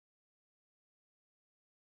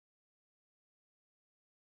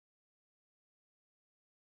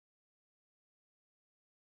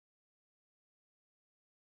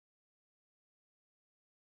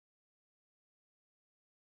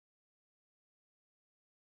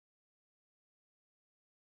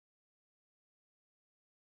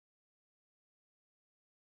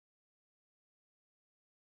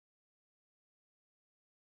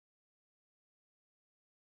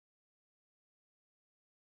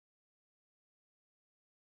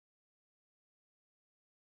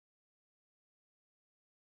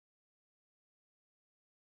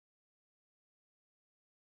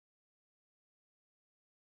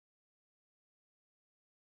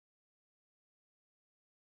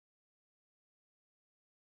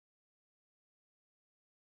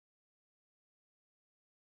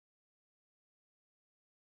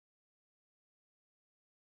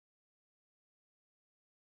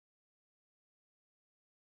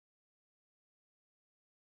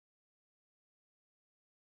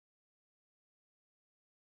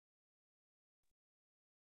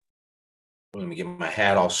Let me get my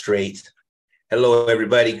hat all straight. Hello,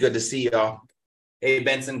 everybody. Good to see y'all. Hey,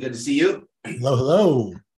 Benson, good to see you. Hello,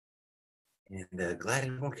 hello. And glad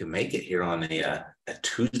everyone can make it here on a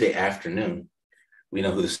Tuesday afternoon. We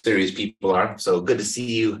know who the serious people are. So good to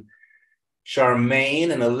see you,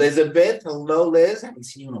 Charmaine and Elizabeth. Hello, Liz. Haven't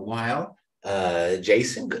seen you in a while.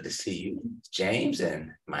 Jason, good to see you. James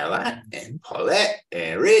and Myla and Paulette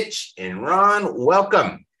and Rich and Ron,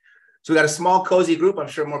 welcome. So we got a small, cozy group. I'm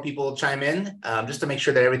sure more people will chime in just to make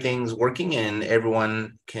sure that everything's working and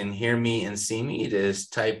everyone can hear me and see me.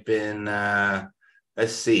 Just type in,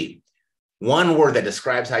 let's see, one word that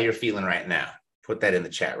describes how you're feeling right now. Put that in the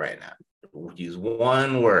chat right now. Use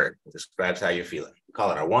one word that describes how you're feeling. Call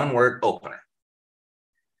it our one word opener.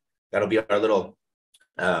 That'll be our little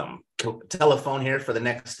telephone here for the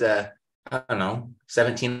next, I don't know,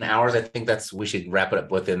 17 hours. I think we should wrap it up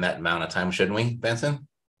within that amount of time, shouldn't we, Benson?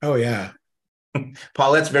 Oh, yeah.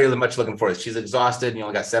 Paulette's very much looking forward. She's exhausted. And you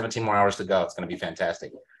only got 17 more hours to go. It's going to be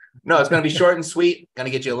fantastic. No, it's going to be short and sweet. Going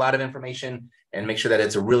to get you a lot of information and make sure that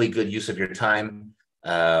it's a really good use of your time.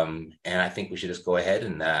 And I think we should just go ahead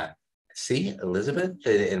and see Elizabeth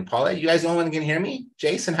and Paulette. You guys the only one that can hear me?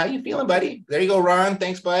 Jason, how you feeling, buddy? There you go, Ron.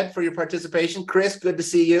 Thanks, bud, for your participation. Chris, good to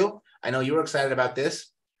see you. I know you were excited about this.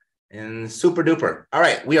 And super duper. All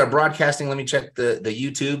right, we are broadcasting. Let me check the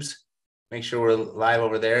YouTubes. Make sure we're live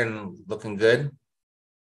over there and looking good.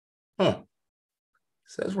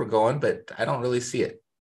 Says we're going, but I don't really see it.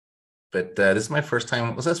 But this is my first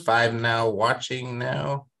time. Was this 5 now? Watching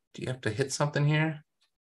now? Do you have to hit something here?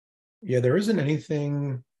 Yeah, there isn't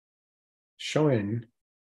anything showing,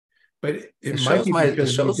 but it might be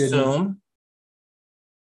because it shows Zoom.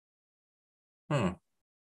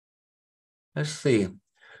 Let's see.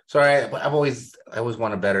 Sorry, I always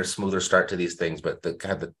want a better, smoother start to these things, but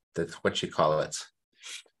the what you call it,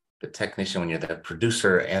 the technician, when you're the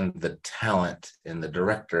producer and the talent and the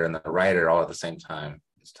director and the writer all at the same time,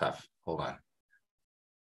 it's tough. Hold on. It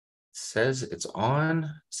says it's on. It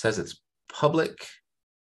says it's public.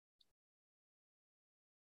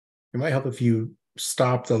 It might help if you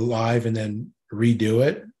stop the live and then redo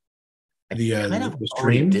it. The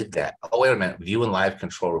stream did that. Oh, wait a minute. View and live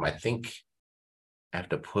control room. I think I have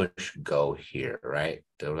to push go here, right?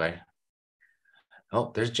 Do I? Oh,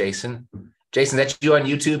 there's Jason. Jason, that's you on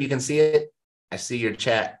YouTube. You can see it. I see your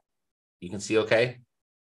chat. You can see okay?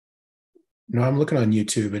 No, I'm looking on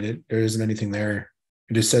YouTube and there isn't anything there.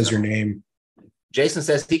 It just says your name. Jason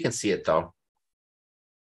says he can see it though.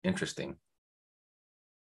 Interesting.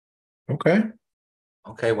 Okay.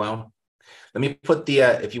 Okay, well, let me put the,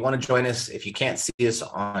 if you want to join us, if you can't see us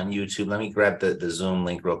on YouTube, let me grab the Zoom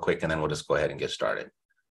link real quick and then we'll just go ahead and get started.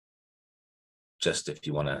 Just if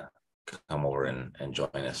you want to come over and join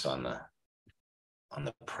us on the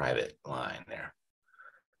private line there.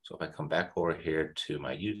 So if I come back over here to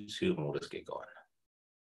my YouTube and we'll just get going.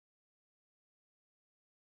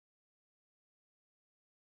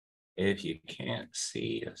 If you can't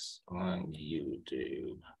see us on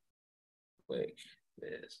YouTube, click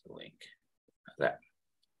this link. How's that?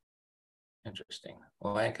 Interesting.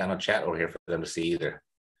 Well, I ain't got no chat over here for them to see either.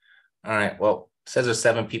 All right. Well, it says there's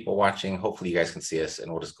 7 people watching. Hopefully you guys can see us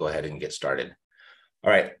and we'll just go ahead and get started.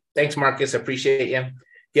 All right. Thanks, Marcus. Appreciate you.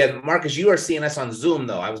 Yeah, Marcus, you are seeing us on Zoom,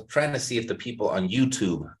 though. I was trying to see if the people on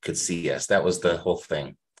YouTube could see us. That was the whole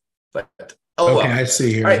thing. But okay, well. I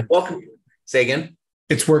see here. All right, welcome. Say again.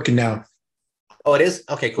 It's working now. Oh, it is?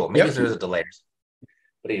 Okay, cool. Maybe there's a delay.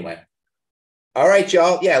 But anyway. All right,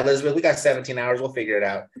 y'all. Yeah, Elizabeth, we got 17 hours. We'll figure it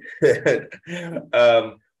out.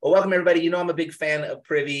 Well, welcome, everybody. You know I'm a big fan of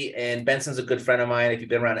Privy, and Benson's a good friend of mine. If you've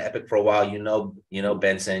been around Epic for a while, you know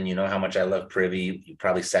Benson. You know how much I love Privy. You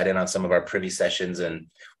probably sat in on some of our Privy sessions, and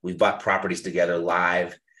we've bought properties together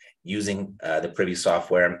live using the Privy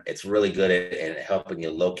software. It's really good at helping you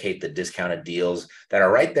locate the discounted deals that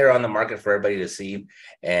are right there on the market for everybody to see,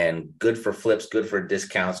 and good for flips, good for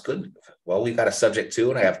discounts, good. Well, we've got a subject too,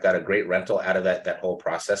 and I've got a great rental out of that whole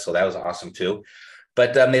process, so that was awesome too.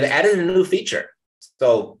 But they've added a new feature.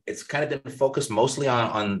 So it's kind of been focused mostly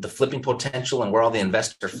on the flipping potential and where all the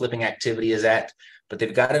investor flipping activity is at. But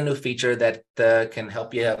they've got a new feature that can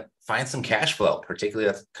help you find some cash flow,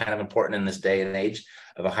 particularly that's kind of important in this day and age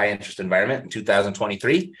of a high interest environment in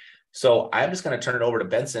 2023. So I'm just going to turn it over to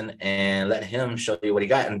Benson and let him show you what he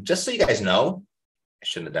got. And just so you guys know, I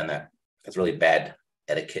shouldn't have done that. That's really bad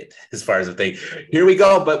etiquette as far as the thing. Here we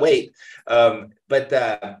go. But wait, you're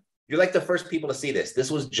like the first people to see this. This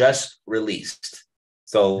was just released.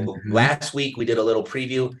 So last week we did a little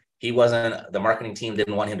preview. The marketing team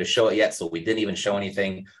didn't want him to show it yet, so we didn't even show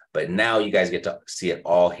anything. But now you guys get to see it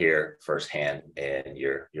all here firsthand, and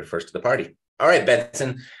you're first to the party. All right,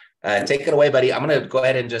 Benson, Take it away, buddy. I'm going to go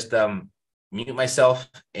ahead and just mute myself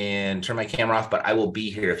and turn my camera off, but I will be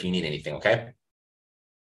here if you need anything, okay?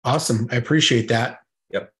 Awesome. I appreciate that.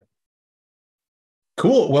 Yep.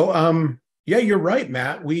 Cool. Well, yeah, you're right,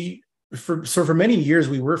 Matt. For many years,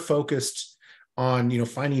 we were focused on,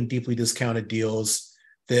 finding deeply discounted deals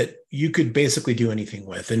that you could basically do anything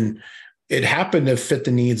with. And it happened to fit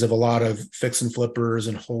the needs of a lot of fix and flippers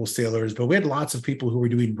and wholesalers, but we had lots of people who were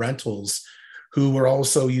doing rentals who were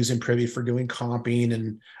also using Privy for doing comping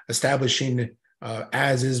and establishing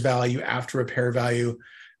as is value after repair value.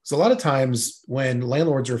 So a lot of times when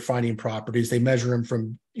landlords are finding properties, they measure them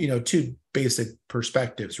from, two basic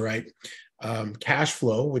perspectives, right? Cash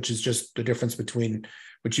flow, which is just the difference between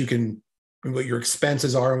what your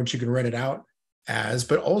expenses are and what you can rent it out as,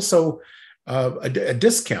 but also a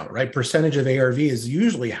discount, right? Percentage of ARV is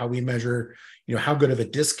usually how we measure, how good of a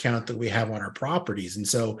discount that we have on our properties. And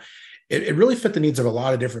so it really fit the needs of a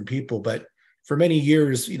lot of different people. But for many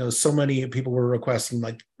years, so many people were requesting,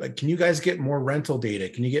 like, can you guys get more rental data?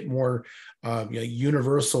 Can you get more,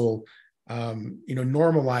 universal,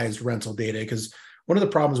 normalized rental data? Because one of the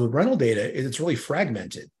problems with rental data is it's really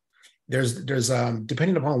fragmented. There's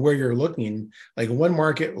depending upon where you're looking, like one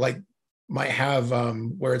market might have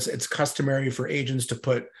where it's customary for agents to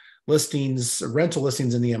put rental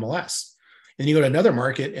listings in the MLS. And you go to another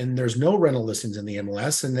market and there's no rental listings in the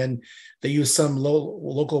MLS, and then they use some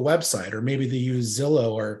local website, or maybe they use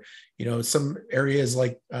Zillow, or some areas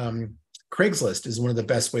like Craigslist is one of the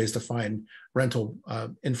best ways to find rental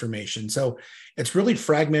information. So it's really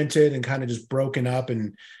fragmented and kind of just broken up.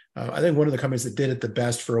 And I think one of the companies that did it the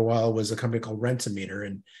best for a while was a company called Rent-A-Meter,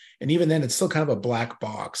 and even then it's still kind of a black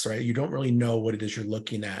box, right? You don't really know what it is you're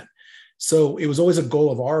looking at. So it was always a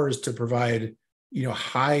goal of ours to provide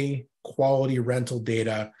high quality rental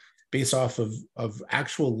data based off of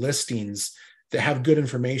actual listings that have good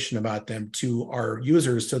information about them to our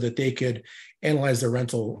users, so that they could analyze their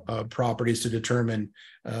rental properties to determine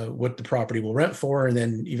what the property will rent for, and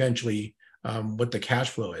then eventually what the cash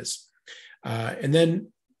flow is. And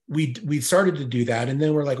then we started to do that, and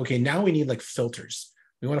then we're like, okay, now we need like filters.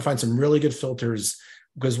 We want to find some really good filters,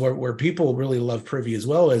 because where people really love Privy as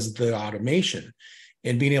well as the automation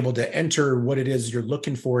and being able to enter what it is you're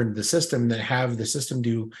looking for into the system, and then have the system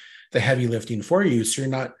do the heavy lifting for you. So you're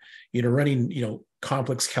not, running,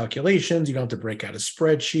 complex calculations. You don't have to break out a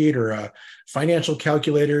spreadsheet or a financial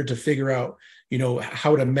calculator to figure out,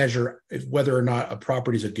 how to measure whether or not a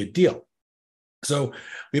property is a good deal. So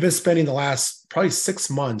we've been spending the last probably 6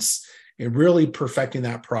 months in really perfecting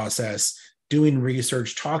that process, doing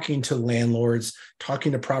research, talking to landlords,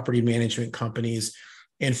 talking to property management companies,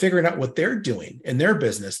 and figuring out what they're doing in their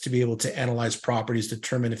business to be able to analyze properties,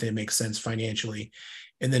 determine if they make sense financially,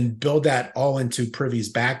 and then build that all into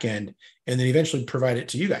Privy's backend, and then eventually provide it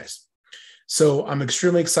to you guys. So I'm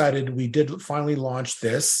extremely excited. We did finally launch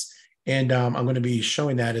this, and I'm going to be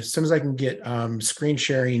showing that as soon as I can get screen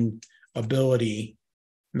sharing ability,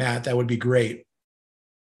 Matt, that would be great.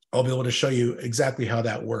 I'll be able to show you exactly how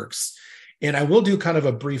that works. And I will do kind of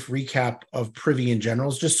a brief recap of Privy in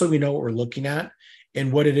general, just so we know what we're looking at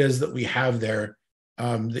and what it is that we have there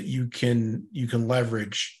that you can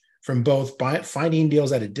leverage from both finding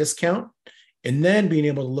deals at a discount, and then being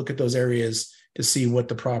able to look at those areas to see what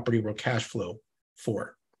the property will cash flow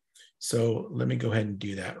for. So let me go ahead and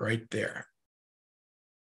do that right there.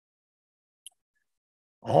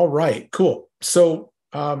 All right, cool. So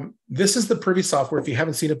this is the Privy software. If you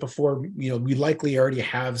haven't seen it before, we likely already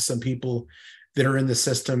have some people that are in the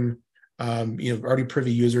system, already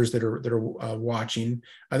Privy users that are watching,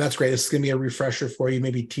 and that's great. This is going to be a refresher for you,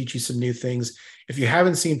 maybe teach you some new things. If you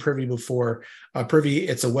haven't seen Privy before, Privy,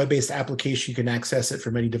 it's a web-based application. You can access it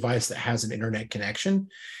from any device that has an internet connection.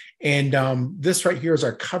 And this right here is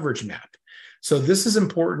our coverage map. So this is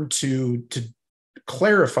important to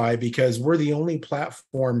clarify, because we're the only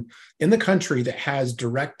platform in the country that has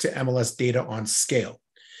direct to MLS data on scale.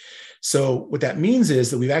 So what that means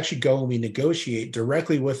is that we actually go and we negotiate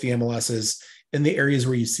directly with the MLSs in the areas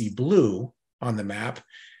where you see blue on the map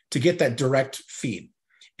to get that direct feed.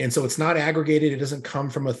 And so it's not aggregated. It doesn't come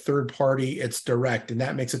from a third party. It's direct. And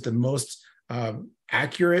that makes it the most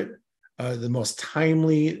accurate, the most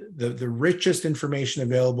timely, the richest information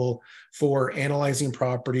available for analyzing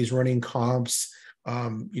properties, running comps,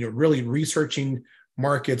 really researching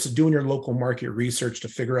markets, doing your local market research to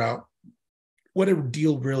figure out what a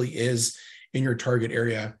deal really is in your target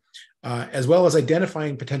area, as well as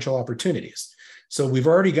identifying potential opportunities. So we've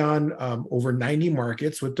already gone over 90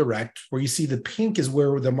 markets with direct. Where you see the pink is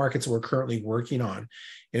where the markets we're currently working on.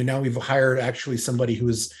 And now we've hired actually somebody who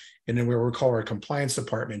is in where we call our compliance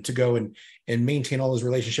department to go and maintain all those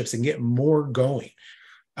relationships and get more going.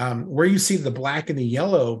 Where you see the black and the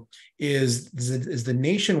yellow is the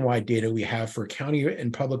nationwide data we have for county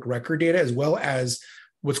and public record data, as well as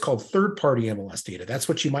what's called third-party MLS data. That's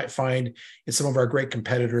what you might find in some of our great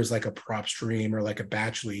competitors like a PropStream or like a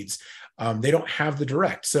Batch Leads. They don't have the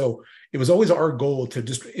direct. So it was always our goal to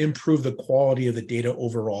just improve the quality of the data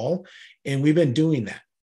overall. And we've been doing that.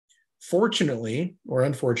 Fortunately, or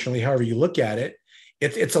unfortunately, however you look at it,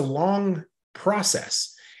 it's a long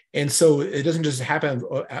process. And so it doesn't just happen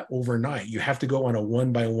overnight. You have to go on a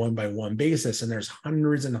one by one basis, and there's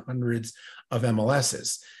hundreds and hundreds of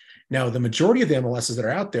MLSs. Now, the majority of the MLSs that are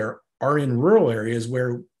out there are in rural areas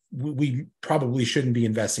where we probably shouldn't be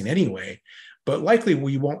investing anyway, but likely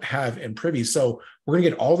we won't have in privy. So we're going to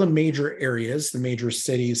get all the major areas, the major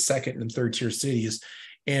cities, second and third tier cities,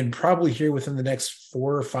 and probably here within the next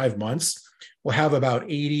 4 or 5 months, we'll have about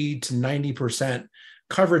 80 to 90%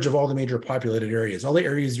 coverage of all the major populated areas, all the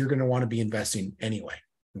areas you're going to want to be investing anyway.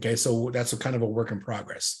 Okay, so that's kind of a work in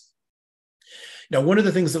progress. Now, one of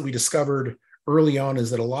the things that we discovered early on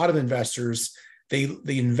is that a lot of investors, they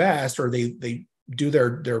invest or they do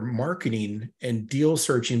their marketing and deal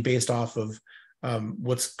searching based off of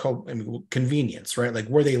what's called convenience, right? Like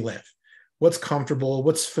where they live, what's comfortable,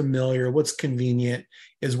 what's familiar, what's convenient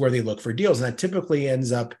is where they look for deals. And that typically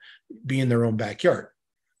ends up being their own backyard.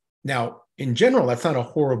 Now, in general, that's not a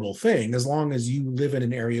horrible thing as long as you live in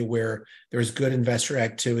an area where there's good investor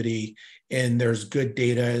activity and there's good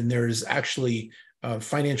data and there's actually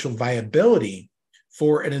financial viability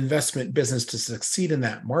for an investment business to succeed in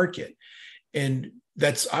that market. And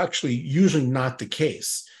that's actually usually not the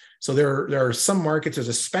case. So there are some markets, there's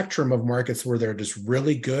a spectrum of markets where they're just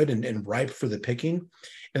really good and ripe for the picking.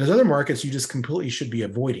 And there's other markets you just completely should be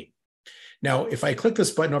avoiding. Now, if I click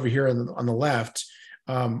this button over here on the left,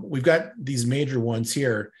 we've got these major ones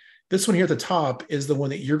here. This one here at the top is the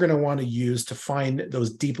one that you're going to want to use to find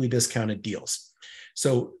those deeply discounted deals.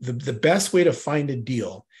 So the best way to find a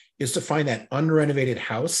deal is to find that unrenovated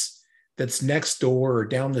house that's next door or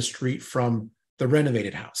down the street from the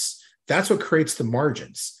renovated house. That's what creates the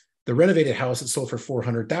margins. The renovated house that sold for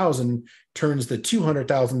 $400,000 turns the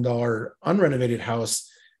 $200,000 unrenovated house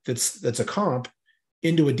that's a comp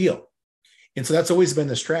into a deal. And so that's always been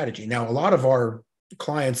the strategy. Now, a lot of our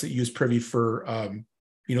clients that use Privy for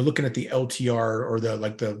looking at the LTR or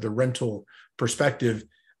the rental perspective,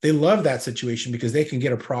 they love that situation because they can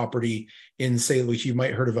get a property in, say, which you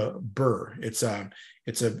might heard of a BRRRR.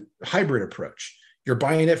 It's a hybrid approach. You're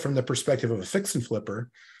buying it from the perspective of a fix and flipper,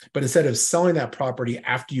 but instead of selling that property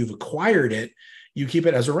after you've acquired it, you keep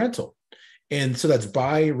it as a rental. And so that's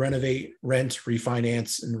buy, renovate, rent,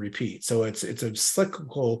 refinance, and repeat. So it's a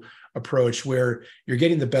cyclical approach where you're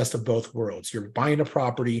getting the best of both worlds. You're buying a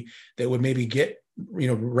property that would maybe get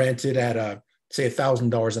rented at say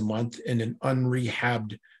 $1,000 a month in an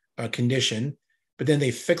unrehabbed condition, but then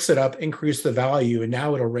they fix it up, increase the value, and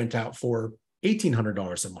now it'll rent out for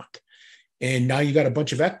 $1,800 a month. And now you got a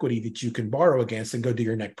bunch of equity that you can borrow against and go do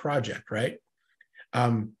your next project, right?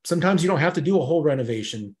 Sometimes you don't have to do a whole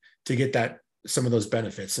renovation to get some of those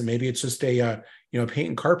benefits. And maybe it's just a paint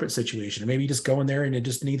and carpet situation. Maybe you just go in there and it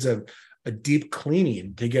just needs a deep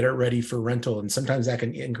cleaning to get it ready for rental. And sometimes that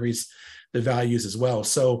can increase the values as well.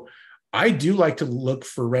 So I do like to look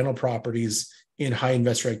for rental properties in high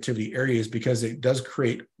investor activity areas because it does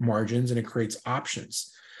create margins and it creates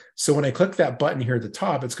options. So when I click that button here at the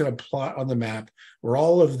top, it's going to plot on the map where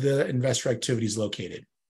all of the investor activity is located.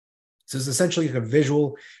 So it's essentially like a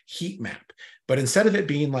visual heat map, but instead of it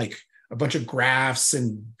being like a bunch of graphs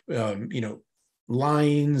and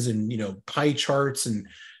lines and pie charts and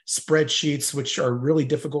spreadsheets, which are really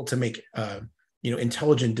difficult to make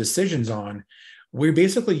intelligent decisions on, we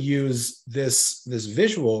basically use this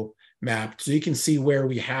visual map so you can see where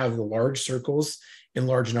we have the large circles in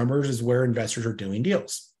large numbers is where investors are doing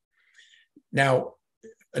deals. Now,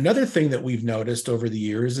 another thing that we've noticed over the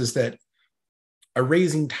years is that a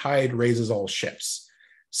rising tide raises all ships.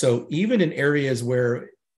 So even in areas where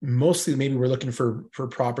mostly maybe we're looking for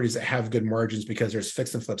properties that have good margins because there's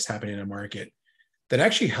fix and flips happening in a market, that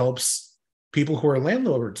actually helps people who are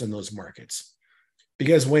landlords in those markets.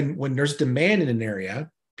 Because when there's demand in an area,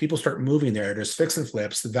 people start moving there. There's fix and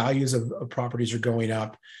flips. The values of properties are going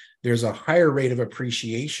up. There's a higher rate of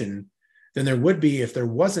appreciation than there would be if there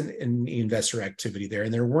wasn't any investor activity there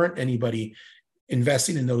and there weren't anybody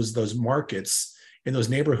investing in those markets, in those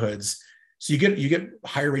neighborhoods. So you get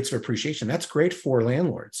higher rates of appreciation. That's great for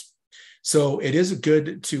landlords. So it is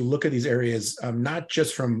good to look at these areas, not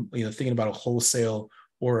just from thinking about a wholesale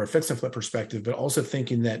or a fix and flip perspective, but also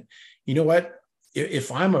thinking that, you know what,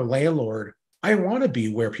 if I'm a landlord, I want to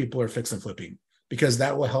be where people are fix and flipping, because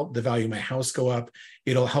that will help the value of my house go up.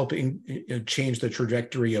 It'll help change the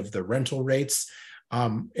trajectory of the rental rates.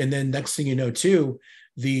 And then next thing you know, too,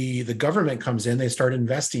 the government comes in, they start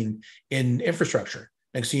investing in infrastructure.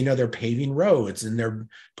 Next thing you know, they're paving roads and they're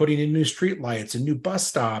putting in new street lights and new bus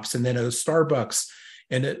stops, and then a Starbucks,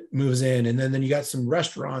 and it moves in. And then you got some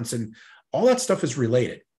restaurants, and all that stuff is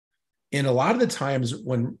related. And a lot of the times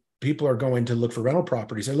when people are going to look for rental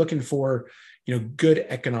properties, they're looking for, good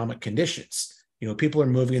economic conditions. People are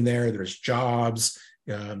moving there, there's jobs,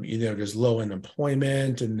 there's low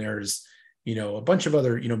unemployment, and there's, a bunch of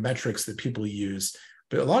other, metrics that people use,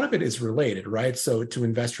 but a lot of it is related, right? So to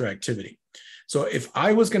investor activity. So if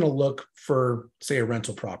I was going to look for, say, a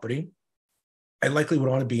rental property, I likely would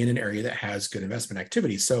want to be in an area that has good investment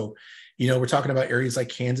activity. So, we're talking about areas like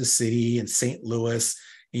Kansas City and St. Louis.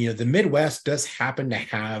 The Midwest does happen to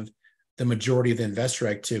have the majority of the investor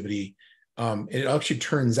activity. It actually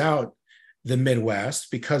turns out the Midwest,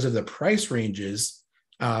 because of the price ranges,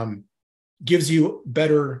 gives you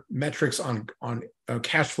better metrics on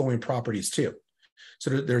cash flowing properties too.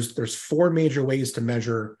 So there's 4 major ways to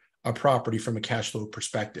measure a property from a cash flow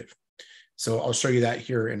perspective. So I'll show you that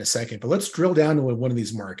here in a second, but let's drill down to one of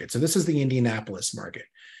these markets. So this is the Indianapolis market.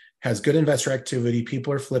 Has good investor activity.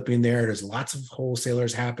 People are flipping there. There's lots of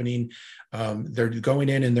wholesalers happening. They're going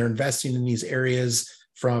in and they're investing in these areas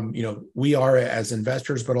from, we are as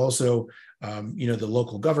investors, but also, the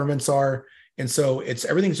local governments are. And so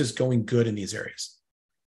everything's just going good in these areas.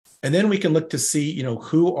 And then we can look to see,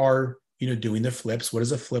 who are, doing the flips. What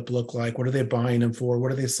does a flip look like? What are they buying them for?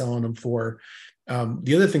 What are they selling them for?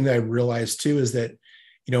 The other thing that I realized too is that,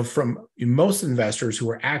 from most investors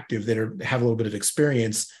who are active that have a little bit of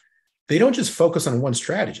experience, they don't just focus on one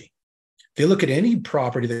strategy. They look at any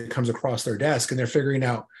property that comes across their desk and they're figuring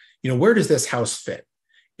out, where does this house fit?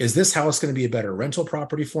 Is this house going to be a better rental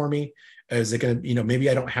property for me? Is it going to, maybe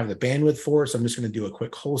I don't have the bandwidth for it, so I'm just going to do a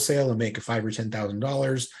quick wholesale and make $5,000 or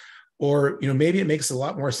 $10,000. Or, maybe it makes a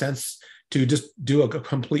lot more sense to just do a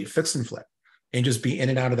complete fix and flip and just be in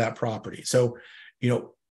and out of that property. So,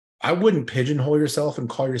 I wouldn't pigeonhole yourself and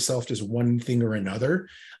call yourself just one thing or another.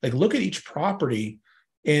 Like, look at each property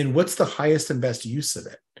and what's the highest and best use of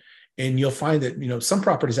it. And you'll find that, some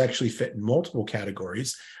properties actually fit in multiple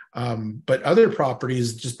categories, but other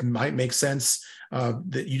properties just might make sense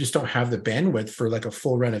that you just don't have the bandwidth for like a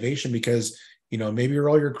full renovation because, maybe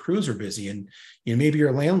all your crews are busy and, maybe you're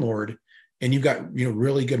a landlord and you've got,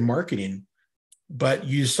 really good marketing, but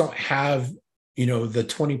you just don't have, the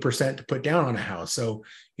 20% to put down on a house. So,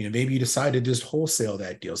 maybe you decide to just wholesale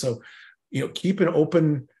that deal. So, keep an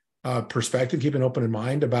open perspective, keep an open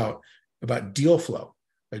mind about deal flow.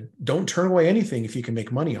 Don't turn away anything if you can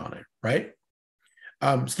make money on it, right?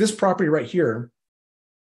 So this property right here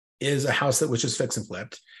is a house that was just fix and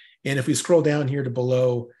flipped. And if we scroll down here to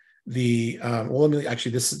below the,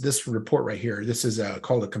 this report right here, this is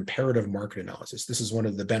called a comparative market analysis. This is one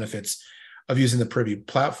of the benefits of using the Privy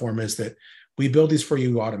platform is that we build these for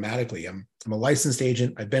you automatically. I'm a licensed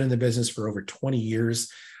agent. I've been in the business for over 20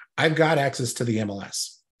 years. I've got access to the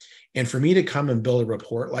MLS. And for me to come and build a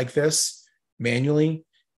report like this manually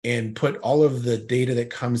and put all of the data that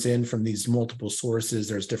comes in from these multiple sources,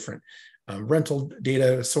 there's different rental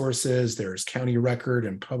data sources, there's county record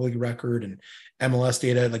and public record and MLS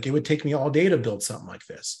data. Like, it would take me all day to build something like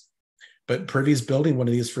this. But Privy's building one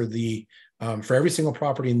of these for every single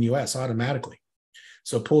property in the US automatically.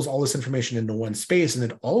 So it pulls all this information into one space, and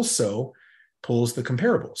it also pulls the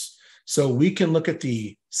comparables. So we can look at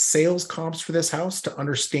the sales comps for this house to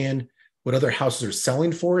understand what other houses are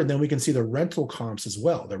selling for, and then we can see the rental comps as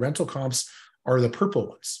well. The rental comps are the purple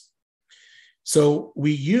ones. So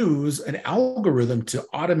we use an algorithm to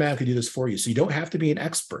automatically do this for you. So you don't have to be an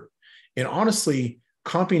expert. And honestly,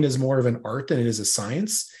 comping is more of an art than it is a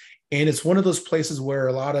science. And it's one of those places where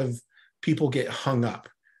a lot of people get hung up,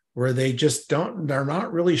 where they're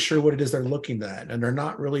not really sure what it is they're looking at. And they're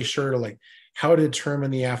not really sure how to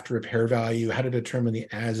determine the after repair value, how to determine the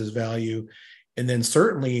as-is value. And then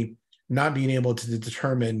certainly not being able to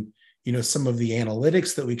determine, some of the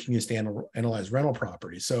analytics that we can use to analyze rental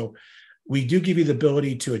property. So we do give you the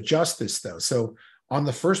ability to adjust this though. So on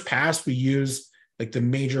the first pass, we use the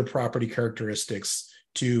major property characteristics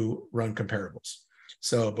to run comparables.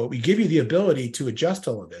 So, but we give you the ability to adjust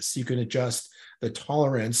all of this. You can adjust the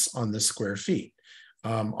tolerance on the square feet,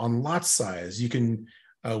 on lot size. You can,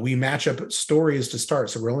 we match up stories to start.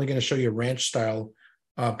 So we're only going to show you ranch style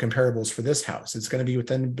comparables for this house. It's going to be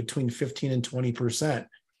within between 15 and 20%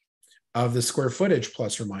 of the square footage,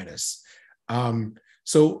 plus or minus.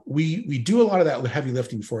 So we do a lot of that heavy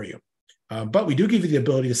lifting for you. But we do give you the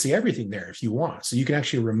ability to see everything there if you want. So you can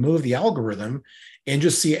actually remove the algorithm and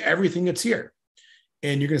just see everything that's here.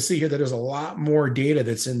 And you're going to see here that there's a lot more data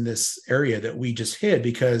that's in this area that we just hid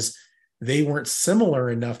because they weren't similar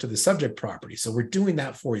enough to the subject property. So we're doing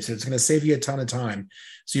that for you. So it's going to save you a ton of time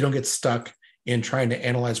so you don't get stuck in trying to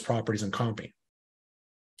analyze properties and comping.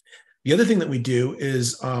 The other thing that we do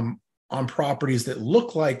is on properties that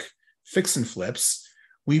look like fix and flips,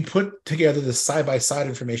 we put together the side-by-side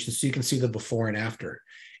information so you can see the before and after.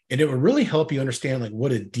 And it will really help you understand like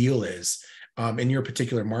what a deal is in your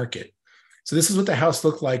particular market. So this is what the house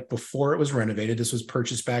looked like before it was renovated. This was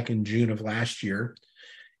purchased back in June of last year.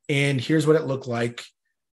 And here's what it looked like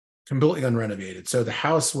completely unrenovated. So the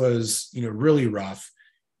house was, really rough.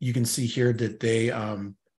 You can see here that they,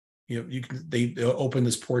 they opened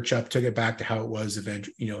this porch up, took it back to how it was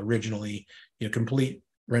originally, complete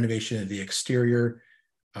renovation of the exterior.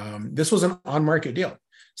 This was an on-market deal.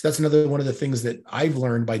 So that's another one of the things that I've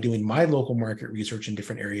learned by doing my local market research in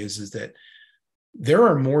different areas is that there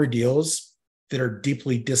are more deals that are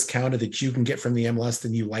deeply discounted that you can get from the MLS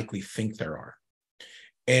than you likely think there are.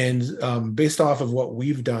 And based off of what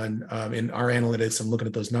we've done in our analytics and looking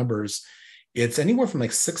at those numbers, it's anywhere from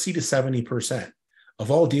like 60 to 70%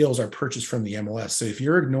 of all deals are purchased from the MLS. So if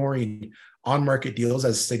you're ignoring on-market deals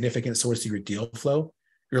as a significant source of your deal flow,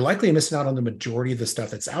 you're likely missing out on the majority of the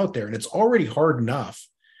stuff that's out there. And it's already hard enough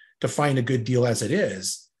to find a good deal as it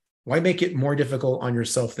is. Why make it more difficult on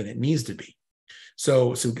yourself than it needs to be?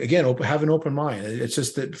 So again, have an open mind. It's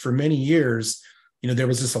just that for many years, there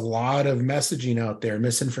was just a lot of messaging out there,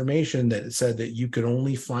 misinformation that said that you could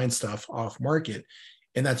only find stuff off market.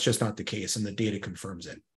 And that's just not the case. And the data confirms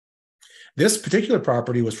it. This particular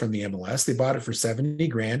property was from the MLS. They bought it for 70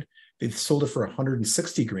 grand. They sold it for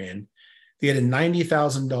 160 grand. They had a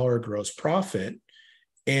 $90,000 gross profit,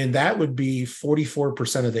 and that would be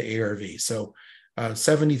 44% of the ARV. So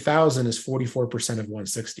 70,000 is 44% of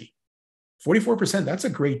 160. 44%, that's a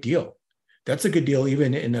great deal. That's a good deal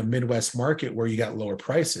even in a Midwest market where you got lower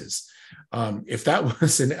prices. If that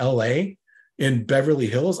was in LA, in Beverly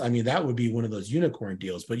Hills, that would be one of those unicorn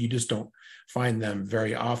deals, but you just don't find them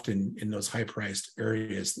very often in those high-priced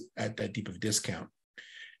areas at that deep of discount.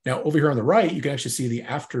 Now, over here on the right, you can actually see the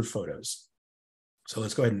after photos. So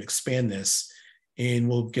let's go ahead and expand this, and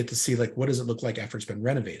we'll get to see like what does it look like after it's been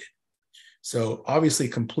renovated. So obviously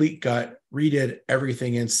complete gut, redid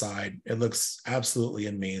everything inside. It looks absolutely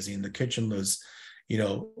amazing. The kitchen was,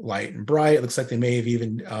 light and bright. It looks like they may have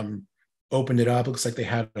even opened it up. It looks like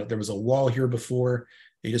there was a wall here before.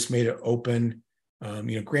 They just made it open.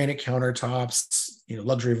 Granite countertops,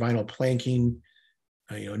 luxury vinyl planking,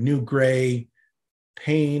 new gray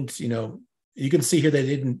paint. You can see here they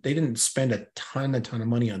didn't spend a ton of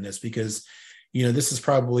money on this because, this is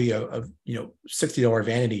probably a $60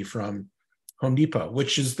 vanity from Home Depot,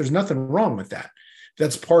 there's nothing wrong with that.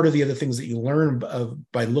 That's part of the other things that you learn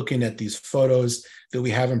by looking at these photos that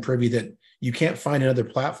we have in Privy that you can't find in other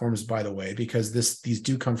platforms, by the way, because these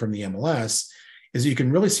do come from the MLS, is you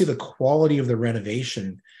can really see the quality of the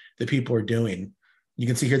renovation that people are doing. You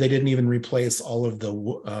can see here they didn't even replace all of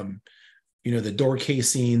the the door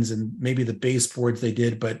casings and maybe the baseboards they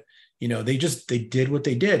did, but they did what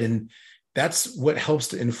they did. And that's what helps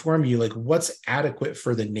to inform you like what's adequate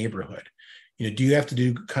for the neighborhood. Do you have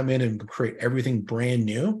to come in and create everything brand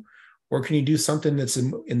new, or can you do something that's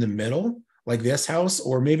in the middle like this house?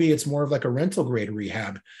 Or maybe it's more of like a rental grade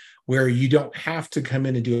rehab where you don't have to come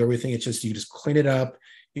in and do everything. It's just, you just clean it up,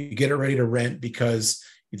 you get it ready to rent because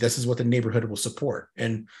this is what the neighborhood will support.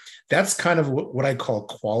 And that's kind of what I call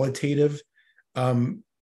qualitative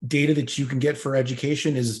data that you can get for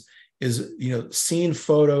education is seeing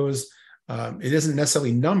photos. It isn't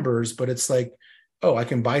necessarily numbers, but it's like, oh, I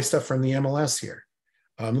can buy stuff from the MLS here.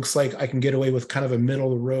 Looks like I can get away with kind of a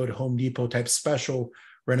middle of the road Home Depot type special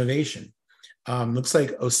renovation. Looks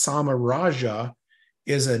like Osama Raja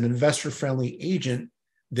is an investor-friendly agent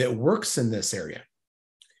that works in this area.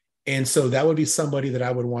 And so that would be somebody that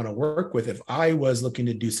I would want to work with if I was looking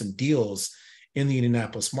to do some deals in the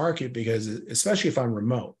Indianapolis market, because especially if I'm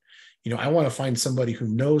remote, I want to find somebody who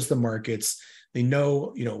knows the markets. They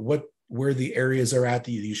know, where the areas are at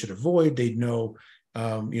that you should avoid. They'd know,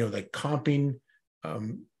 like comping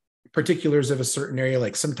particulars of a certain area.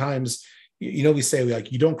 Like sometimes, we say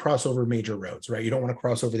like you don't cross over major roads, right? You don't want to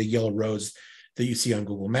cross over the yellow roads that you see on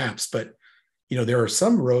Google Maps. But there are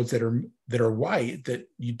some roads that are white that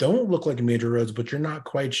you don't look like major roads, but you're not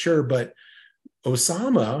quite sure. But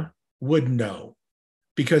Osama would know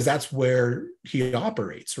because that's where he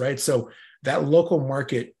operates, right? So that local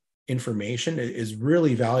market information is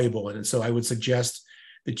really valuable. And so I would suggest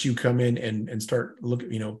that you come in and start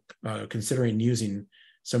considering using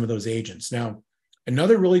some of those agents. Now,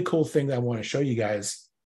 another really cool thing that I want to show you guys,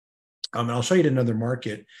 and I'll show you another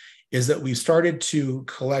market, is that we started to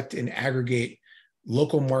collect and aggregate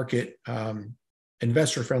local market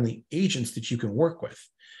investor-friendly agents that you can work with.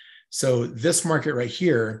 So this market right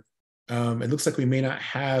here, it looks like we may not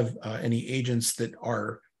have any agents that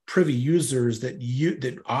are privy users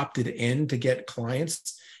that opted in to get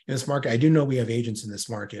clients in this market. I do know we have agents in this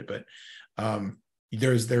market, but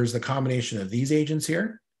there's the combination of these agents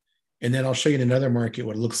here. And then I'll show you in another market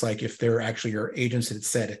what it looks like if there actually are agents that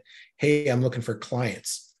said, hey, I'm looking for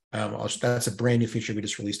clients. That's a brand new feature we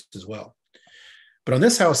just released as well. But on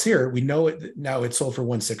this house here, we know it now, it's sold for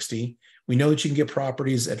 160. We know that you can get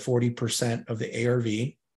properties at 40% of the ARV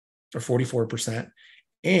or 44%.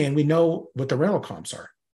 And we know what the rental comps are.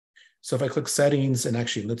 So if I click settings, and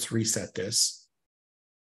actually let's reset this.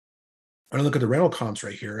 I'm gonna look at the rental comps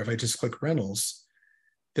right here. If I just click rentals,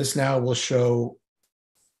 this now will show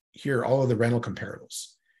here all of the rental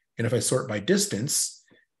comparables. And if I sort by distance,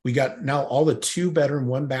 we got now all the 2-bedroom,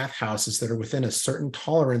 1-bath houses that are within a certain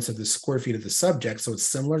tolerance of the square feet of the subject. So it's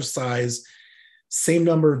similar size, same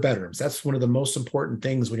number of bedrooms. That's one of the most important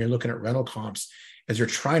things when you're looking at rental comps, as you're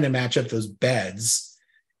trying to match up those beds.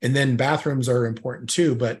 And then bathrooms are important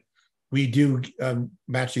too, but we do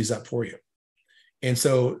match these up for you. And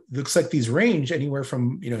so it looks like these range anywhere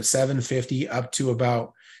from $750 up to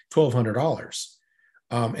about $1,200.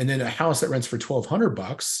 And then a house that rents for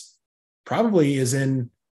 $1,200 probably is in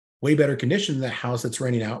way better condition than the house that's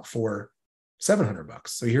renting out for $700.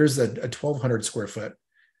 So here's a 1,200 square foot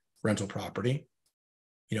rental property.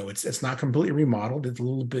 It's not completely remodeled. It's a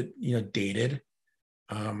little bit dated,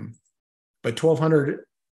 but 1,200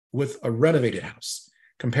 with a renovated house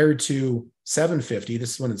compared to $750.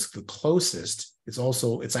 This is when it's the closest.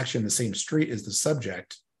 It's actually in the same street as the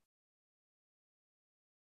subject.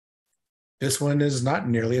 This one is not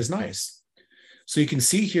nearly as nice. So you can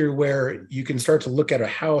see here where you can start to look at a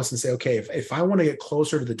house and say, okay, if I want to get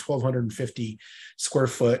closer to the 1,250 square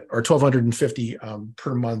foot or 1,250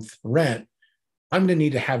 per month rent, I'm going to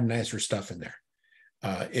need to have nicer stuff in there.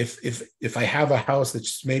 If I have a house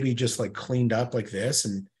that's maybe just like cleaned up like this,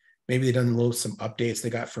 and maybe they've done some updates, they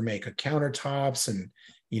got Formica countertops and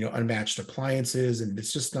unmatched appliances, and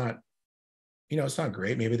it's just not, it's not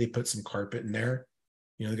great. Maybe they put some carpet in there.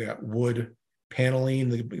 They got wood paneling,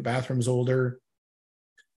 the bathroom's older.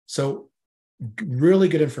 So really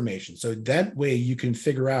good information. So that way you can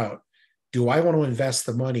figure out, do I want to invest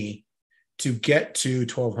the money to get to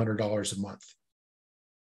 $1,200 a month?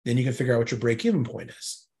 Then you can figure out what your break-even point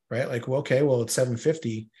is, right? Like, well, okay, well, it's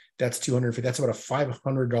 $750, that's $250, that's about a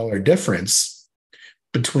 $500 difference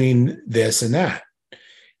between this and that.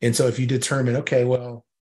 And so if you determine, okay, well,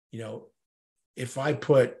 if I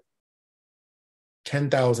put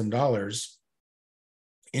 $10,000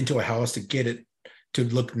 into a house to get it to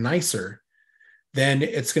look nicer, then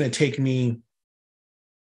it's going to take me,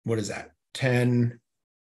 what is that?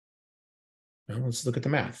 Let's look at the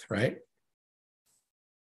math, right?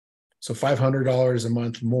 So $500 a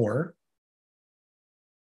month more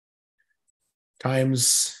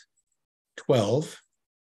times 12,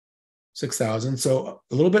 6,000. So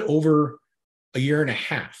a little bit over a year and a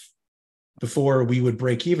half before we would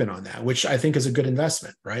break even on that, which I think is a good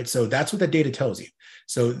investment, right? So that's what the data tells you.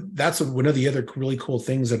 So that's one of the other really cool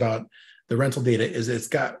things about the rental data, is it's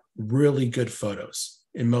got really good photos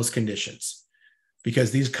in most conditions, because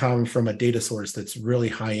these come from a data source that's really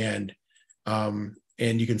high end.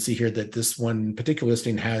 And you can see here that this one particular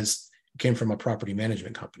listing came from a property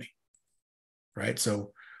management company, right?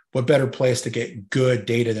 So what better place to get good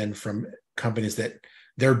data than from companies that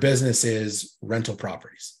their business is rental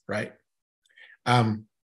properties, right?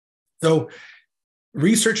 So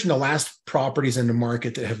researching the last properties in the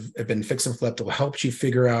market that have been fix and flipped will help you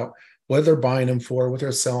figure out what they're buying them for, what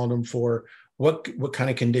they're selling them for, what kind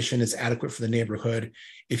of condition is adequate for the neighborhood.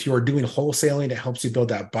 If you are doing wholesaling, it helps you build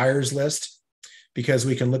that buyer's list, because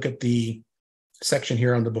we can look at the section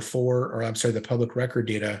here on the public record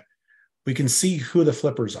data. We can see who the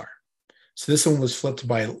flippers are. So this one was flipped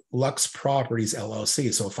by Lux Properties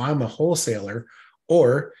LLC. So if I'm a wholesaler,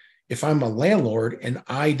 or if I'm a landlord and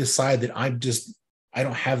I decide that I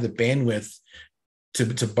don't have the bandwidth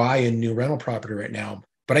to buy a new rental property right now,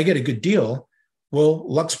 but I get a good deal, well,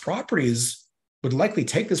 Lux Properties would likely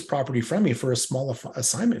take this property from me for a small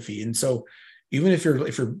assignment fee. And so even if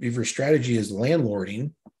your strategy is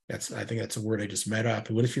landlording, I think that's a word I just made up.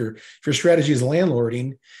 What if your strategy is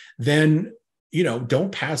landlording, then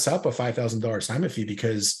don't pass up a $5,000 assignment fee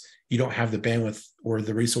because you don't have the bandwidth or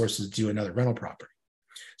the resources to do another rental property.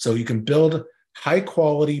 So you can build high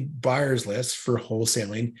quality buyers lists for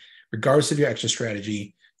wholesaling, regardless of your extra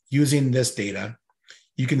strategy, using this data.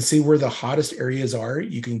 You can see where the hottest areas are.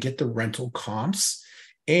 You can get the rental comps,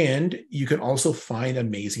 and you can also find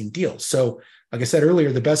amazing deals. So like I said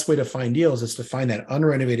earlier, the best way to find deals is to find that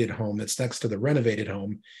unrenovated home that's next to the renovated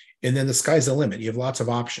home. And then the sky's the limit. You have lots of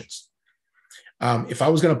options. If I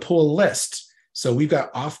was going to pull a list, so we've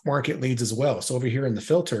got off-market leads as well. So over here in the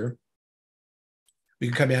filter, we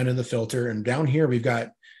can come down in the filter, and down here we've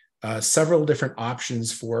got several different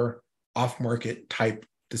options for off-market type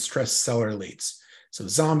distressed seller leads. So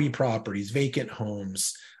zombie properties, vacant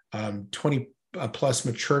homes, 20 plus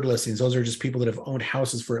matured listings. Those are just people that have owned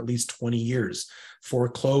houses for at least 20 years,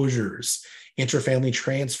 foreclosures, intrafamily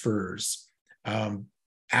transfers,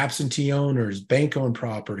 absentee owners, bank-owned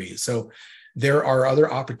properties. So there are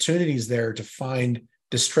other opportunities there to find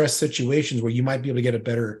distressed situations where you might be able to get a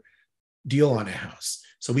better deal on a house.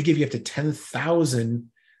 So we give you up to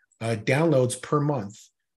 10,000 downloads per month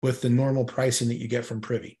with the normal pricing that you get from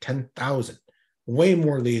Privy. 10,000, way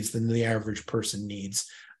more leads than the average person needs.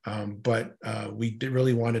 But we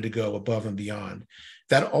really wanted to go above and beyond.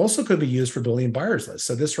 That also could be used for building buyers lists.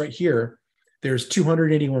 So this right here, there's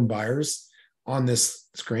 281 buyers on this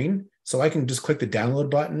screen. So I can just click the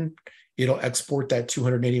download button. It'll export that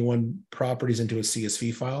 281 properties into a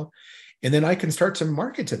CSV file. And then I can start to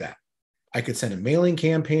market to that. I could send a mailing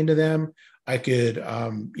campaign to them. I could,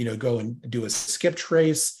 go and do a skip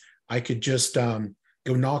trace. I could just go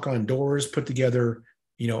knock on doors, put together,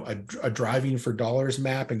 a driving for dollars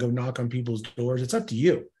map and go knock on people's doors. It's up to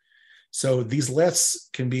you. So these lists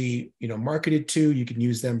can be, marketed to. You can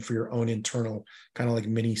use them for your own internal kind of like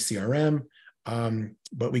mini CRM.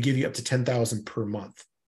 But we give you up to 10,000 per month.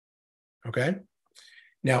 Okay.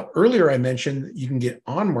 Now, earlier I mentioned you can get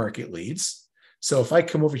on-market leads. So if I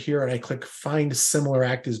come over here and I click find similar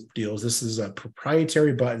active deals, this is a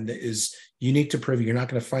proprietary button that is unique to Privy. You're not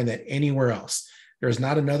going to find that anywhere else. There's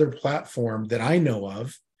not another platform that I know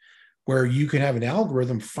of where you can have an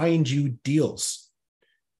algorithm find you deals,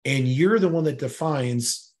 and you're the one that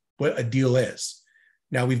defines what a deal is.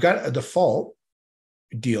 Now we've got a default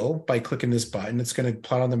deal by clicking this button. It's going to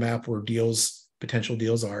plot on the map where potential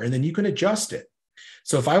deals are, and then you can adjust it.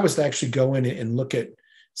 So if I was to actually go in and look at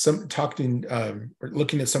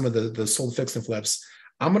looking at some of the sold fix and flips,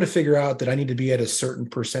 I'm going to figure out that I need to be at a certain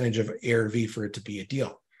percentage of ARV for it to be a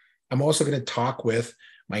deal. I'm also going to talk with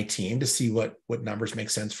my team to see what numbers make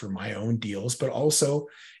sense for my own deals. But also,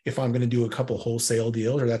 if I'm going to do a couple wholesale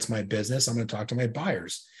deals, or that's my business, I'm going to talk to my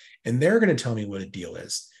buyers, and they're going to tell me what a deal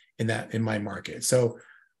is in my market. So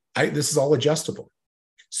this is all adjustable.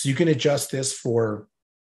 So you can adjust this for,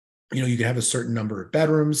 you can have a certain number of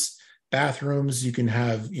bedrooms, bathrooms. You can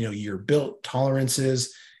have, your built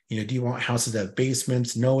tolerances. Do you want houses that have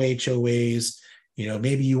basements, no HOAs?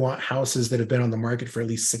 Maybe you want houses that have been on the market for at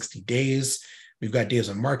least 60 days. We've got days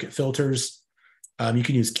on market filters. You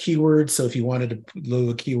can use keywords. So if you wanted to load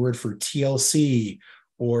a keyword for TLC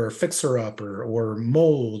or fixer-upper or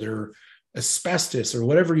mold or asbestos or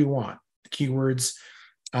whatever you want, keywords,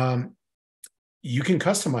 you can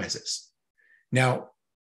customize this. Now,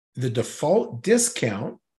 the default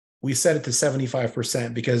discount, we set it to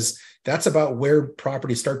 75% because that's about where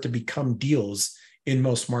properties start to become deals in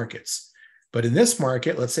most markets. But in this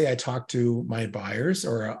market, let's say I talk to my buyers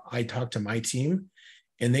or I talk to my team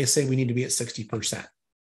and they say we need to be at 60%.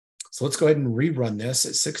 So let's go ahead and rerun this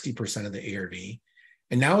at 60% of the ARV.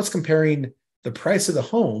 And now it's comparing the price of the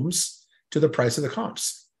homes to the price of the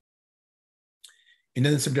comps. And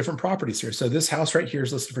then some different properties here. So this house right here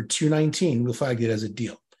is listed for $219. We'll flag it as a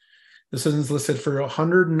deal. This one's listed for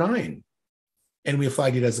 $109, and we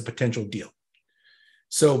flagged it as a potential deal.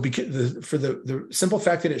 So because for the simple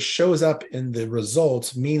fact that it shows up in the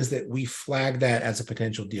results means that we flagged that as a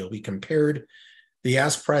potential deal. We compared the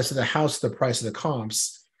ask price of the house to the price of the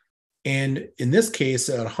comps. And in this case,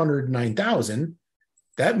 at $109,000,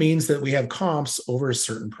 that means that we have comps over a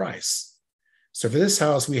certain price. So for this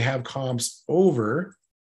house, we have comps over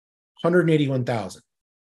 $181,000.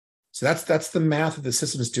 So that's the math that the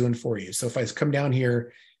system is doing for you. So if I come down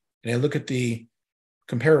here and I look at the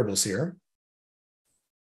comparables here,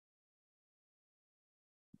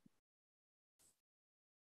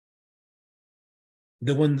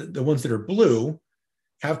 the ones that are blue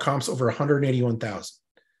have comps over 181,000.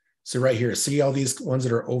 So right here, see all these ones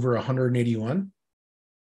that are over 181?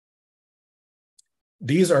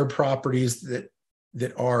 These are properties that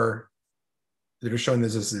are showing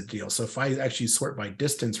this as a deal. So if I actually sort by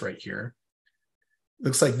distance right here,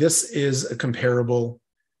 looks like this is a comparable.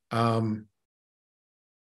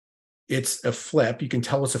 It's a flip. You can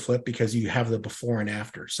tell it's a flip because you have the before and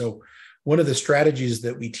after. So one of the strategies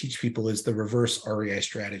that we teach people is the reverse REI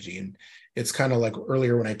strategy. And it's kind of like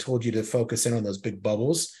earlier when I told you to focus in on those big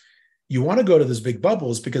bubbles. You want to go to those big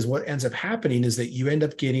bubbles because what ends up happening is that you end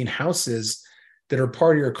up getting houses that are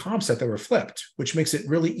part of your comp set that were flipped, which makes it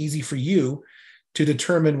really easy for you to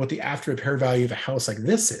determine what the after repair value of a house like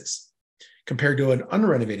this is compared to an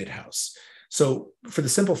unrenovated house. So for the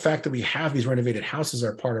simple fact that we have these renovated houses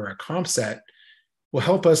are part of our comp set will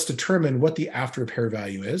help us determine what the after repair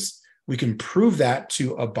value is. We can prove that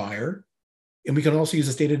to a buyer, and we can also use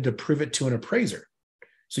this data to prove it to an appraiser.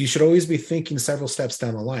 So you should always be thinking several steps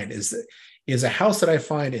down the line. Is a house that I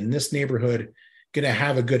find in this neighborhood going to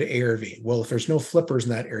have a good ARV? Well, if there's no flippers in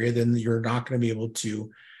that area, then you're not going to be able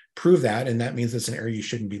to prove that, and that means it's an area you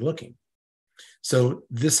shouldn't be looking. So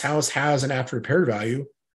this house has an after repair value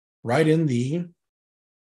right in the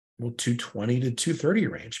 220 to 230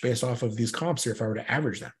 range based off of these comps here if I were to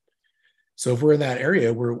average them. So if we're in that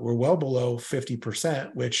area, we're well below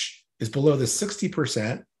 50%, which is below the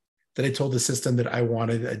 60% that I told the system that I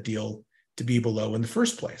wanted a deal to be below in the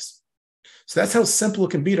first place. So that's how simple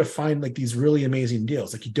it can be to find like these really amazing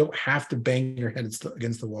deals. Like you don't have to bang your head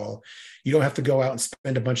against the wall. You don't have to go out and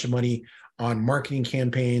spend a bunch of money on marketing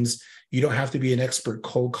campaigns. You don't have to be an expert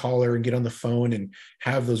cold caller and get on the phone and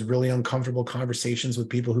have those really uncomfortable conversations with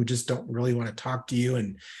people who just don't really want to talk to you.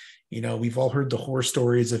 And, we've all heard the horror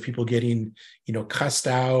stories of people getting, cussed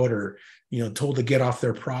out or, told to get off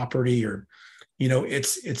their property or,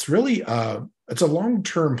 it's really, it's a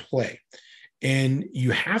long-term play. And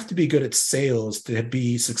you have to be good at sales to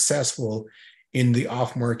be successful in the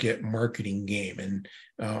off-market marketing game. And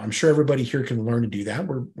I'm sure everybody here can learn to do that.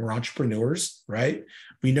 We're entrepreneurs, right?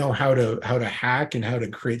 We know how to hack and how to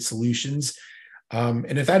create solutions.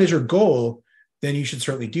 And if that is your goal, then you should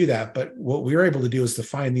certainly do that. But what we were able to do is to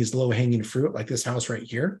find these low-hanging fruit, like this house right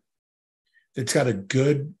here, that's got a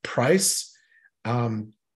good price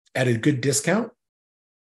at a good discount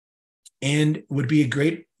and would be a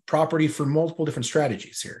great property for multiple different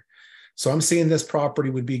strategies here. So I'm seeing this property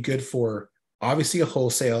would be good for obviously a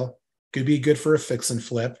wholesale, could be good for a fix and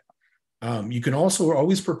flip. You can also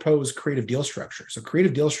always propose creative deal structure. So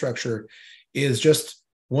creative deal structure is just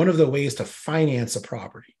one of the ways to finance a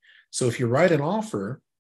property. So if you write an offer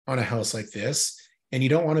on a house like this and you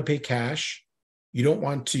don't want to pay cash, you don't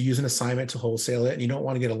want to use an assignment to wholesale it, and you don't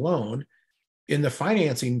want to get a loan, in the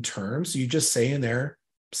financing terms, you just say in there,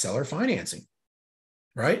 seller financing,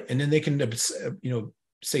 right? And then they can,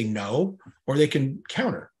 say no, or they can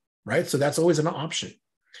counter, right? So that's always an option.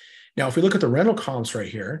 Now, if we look at the rental comps right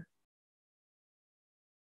here,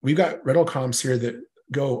 we've got rental comps here that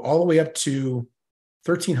go all the way up to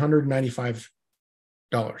 $1,395.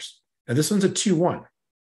 Now, this one's a 2-1.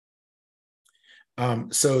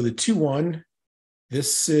 So the 2-1,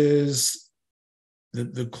 this is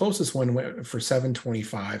the closest one went for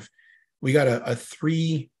 $725. We got a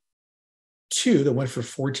 3-2 that went for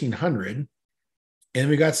 $1,400. And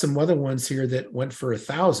we got some other ones here that went for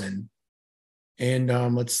 $1,000.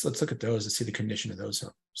 And let's look at those and see the condition of those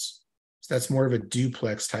homes. So that's more of a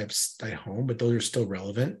duplex type home, but those are still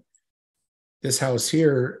relevant. This house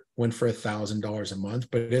here went for $1,000 a month,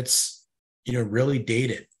 but it's really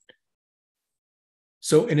dated.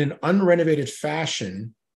 So in an unrenovated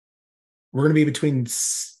fashion, we're going to be between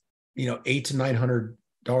 $800 to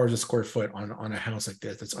 $900 a square foot on a house like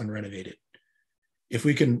this that's unrenovated. If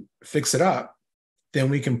we can fix it up, then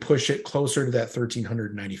we can push it closer to that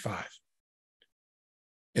 $1,395.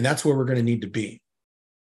 And that's where we're going to need to be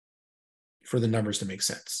for the numbers to make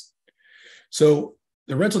sense. So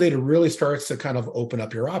the rental data really starts to kind of open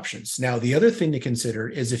up your options. Now, the other thing to consider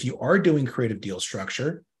is if you are doing creative deal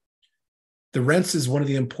structure, the rents is one of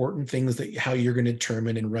the important things that how you're going to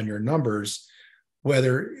determine and run your numbers,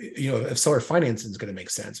 whether, if seller financing is going to make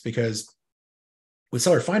sense, because with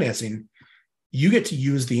seller financing, you get to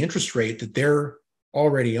use the interest rate that they're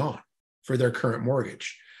already on for their current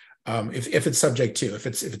mortgage. If it's subject to, if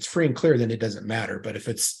it's free and clear, then it doesn't matter. But if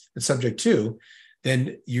it's subject to,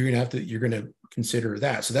 then you're going to consider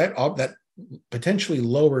that. So that potentially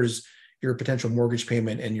lowers your potential mortgage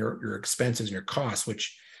payment and your expenses and your costs,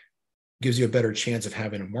 which gives you a better chance of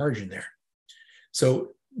having a margin there. So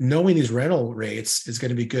knowing these rental rates is going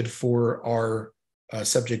to be good for our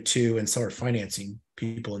subject to and seller financing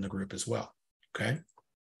people in the group as well. Okay.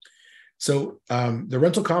 So the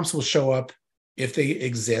rental comps will show up if they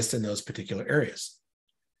exist in those particular areas.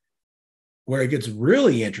 Where it gets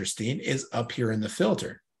really interesting is up here in the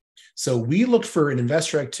filter. So we looked for an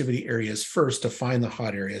investor activity areas first to find the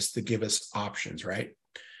hot areas to give us options, right?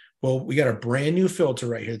 Well, we got a brand new filter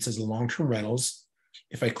right here that says long-term rentals.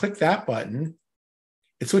 If I click that button,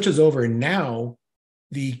 it switches over, and now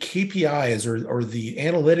the KPIs or the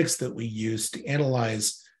analytics that we use to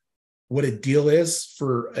analyze what a deal is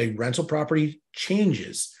for a rental property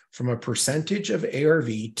changes from a percentage of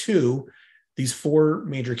ARV to these four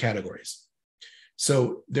major categories.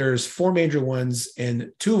 So there's four major ones,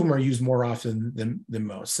 and two of them are used more often than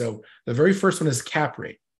most. So the very first one is cap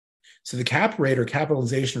rate. So the cap rate or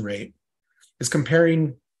capitalization rate is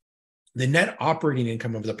comparing the net operating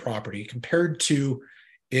income of the property compared to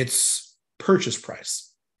its purchase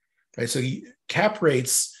price, right? So cap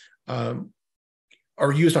rates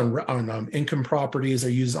are used on income properties.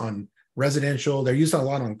 They're used on residential. They're used a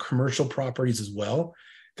lot on commercial properties as well.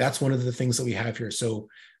 That's one of the things that we have here. So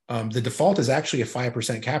the default is actually a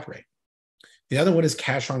 5% cap rate. The other one is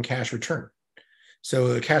cash on cash return.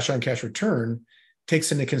 So the cash on cash return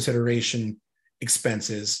takes into consideration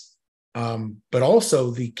expenses, but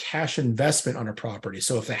also the cash investment on a property.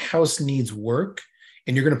 So if the house needs work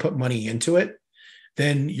and you're going to put money into it,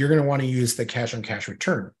 then you're going to want to use the cash on cash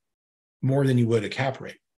return more than you would a cap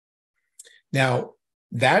rate. Now,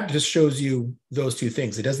 that just shows you those two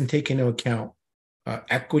things. It doesn't take into account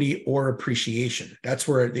equity or appreciation. That's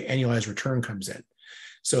where the annualized return comes in.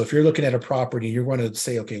 So if you're looking at a property, you're going to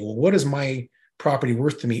say, okay, well, what is my property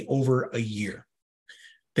worth to me over a year?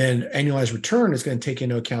 Then annualized return is going to take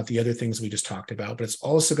into account the other things we just talked about, but it's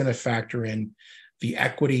also going to factor in the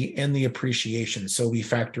equity and the appreciation. So we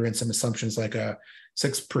factor in some assumptions like a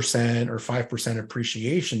 6% or 5%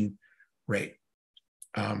 appreciation rate.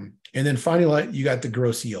 And then finally, you got the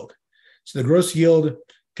gross yield. So the gross yield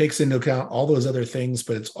takes into account all those other things,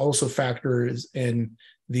 but it's also factors in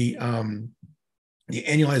the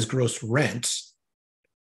annualized gross rent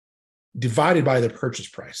divided by the purchase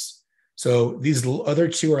price. So these other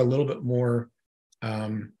two are a little bit more,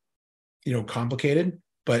 complicated,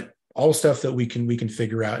 but all stuff that we can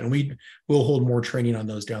figure out, and we'll hold more training on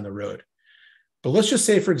those down the road. But let's just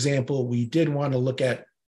say, for example, we did want to look at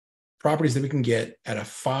properties that we can get at a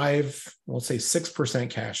 6%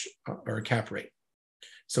 cash or cap rate.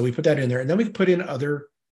 So we put that in there, and then we can put in other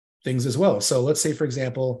things as well. So let's say, for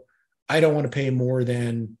example, I don't want to pay more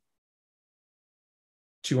than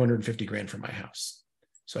 $250,000 for my house.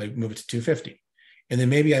 So I move it to 250. And then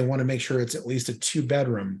maybe I want to make sure it's at least a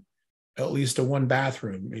 2-bedroom, at least a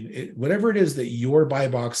 1-bathroom, whatever it is that your buy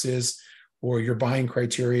box is, or your buying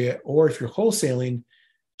criteria, or if you're wholesaling,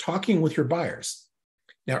 talking with your buyers.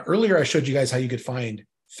 Now, earlier I showed you guys how you could find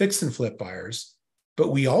fix and flip buyers, but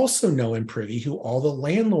we also know in Privy who all the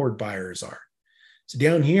landlord buyers are. So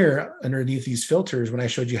down here underneath these filters, when I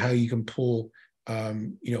showed you how you can pull,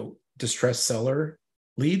 distressed seller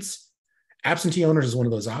leads, absentee owners is one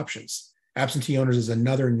of those options. Absentee owners is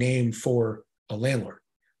another name for a landlord.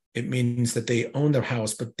 It means that they own the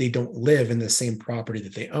house, but they don't live in the same property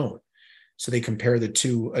that they own. So they compare the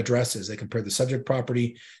two addresses. They compare the subject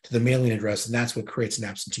property to the mailing address, and that's what creates an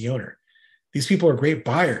absentee owner. These people are great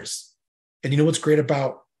buyers. And you know what's great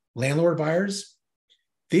about landlord buyers?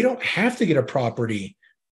 They don't have to get a property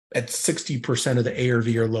at 60% of the ARV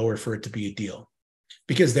or lower for it to be a deal,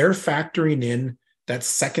 because they're factoring in that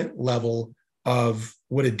second level of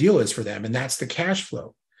what a deal is for them, and that's the cash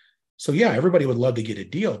flow. So yeah, everybody would love to get a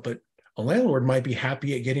deal, but a landlord might be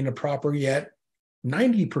happy at getting a property at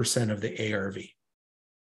 90% of the ARV,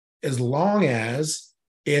 as long as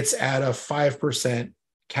it's at a 5%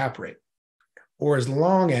 cap rate, or as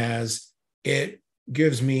long as it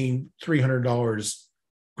gives me $300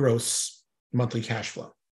 gross monthly cash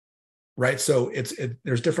flow, right? So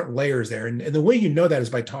there's different layers there. And the way you know that is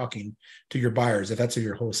by talking to your buyers, if that's who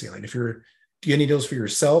you're wholesaling. If you're getting deals for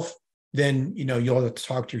yourself, then you'll have to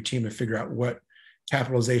talk to your team and figure out what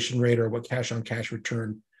capitalization rate or what cash on cash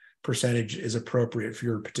return percentage is appropriate for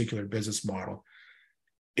your particular business model.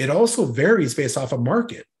 It also varies based off of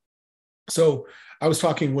market. So I was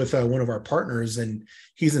talking with one of our partners, and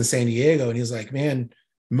he's in San Diego, and he's like, man,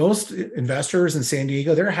 most investors in San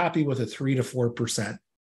Diego, they're happy with a 3 to 4%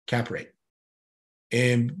 cap rate.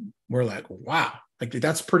 And we're like, wow, like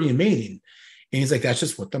that's pretty amazing. And he's like, that's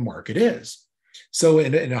just what the market is. So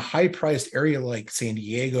in a high-priced area like San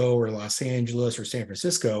Diego or Los Angeles or San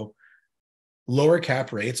Francisco, lower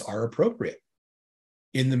cap rates are appropriate.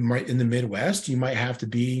 In the Midwest, you might have to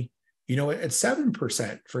be, at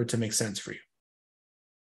 7% for it to make sense for you,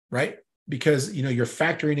 right? Because you're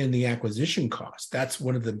factoring in the acquisition cost. That's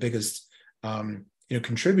one of the biggest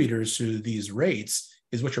contributors to these rates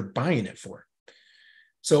is what you're buying it for.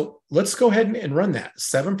 So let's go ahead and run that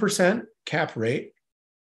 7% cap rate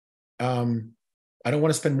I don't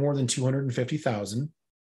want to spend more than $250,000.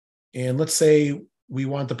 And let's say we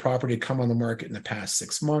want the property to come on the market in the past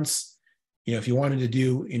 6 months. If you wanted to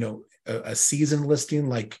do, a season listing,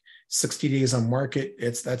 like 60 days on market,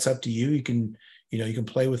 that's up to you. You can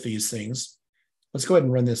play with these things. Let's go ahead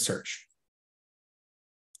and run this search.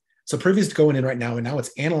 So previous to going in right now, and now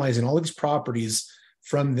it's analyzing all of these properties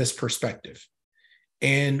from this perspective.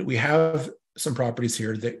 And we have some properties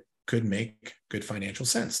here that could make good financial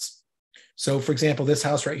sense. So for example, this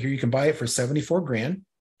house right here, you can buy it for 74 grand.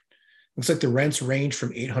 Looks like the rents range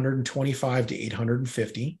from 825 to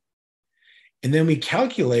 850. And then we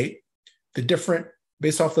calculate the different,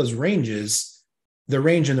 based off those ranges, the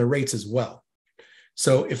range in the rates as well.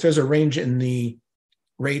 So if there's a range in the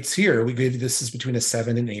rates here, we give this is between a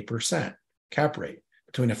 7 and 8% cap rate,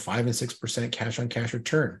 between a 5 and 6% cash on cash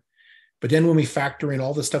return. But then when we factor in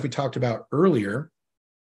all the stuff we talked about earlier,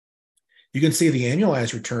 you can see the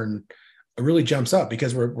annualized return really jumps up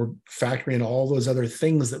because we're factoring in all those other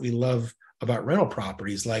things that we love about rental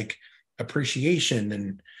properties, like appreciation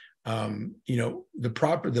and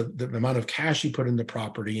the amount of cash you put in the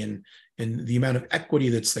property and the amount of equity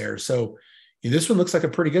that's there. So this one looks like a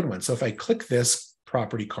pretty good one. So if I click this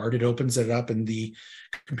property card, it opens it up in the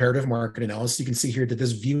comparative market analysis. You can see here that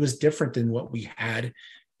this view is different than what we had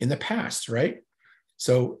in the past, right?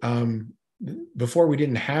 So before we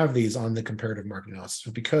didn't have these on the comparative market analysis,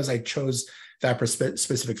 but because I chose that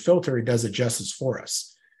specific filter, it does adjust this for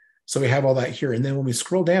us. So we have all that here. And then when we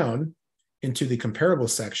scroll down into the comparable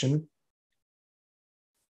section,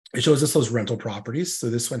 it shows us those rental properties. So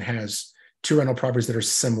this one has 2 rental properties that are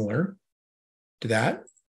similar to that.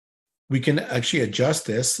 We can actually adjust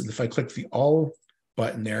this. If I click the all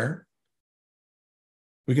button there,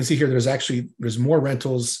 we can see here there's more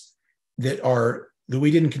rentals that we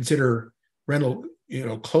didn't consider rental,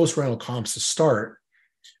 close rental comps to start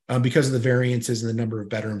because of the variances in the number of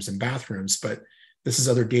bedrooms and bathrooms. But this is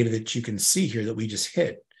other data that you can see here that we just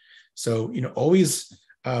hit. So, always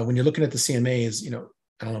when you're looking at the CMAs,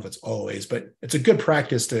 I don't know if it's always, but it's a good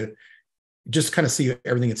practice to just kind of see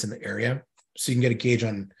everything that's in the area so you can get a gauge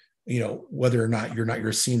on, whether or not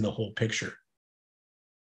you're seeing the whole picture.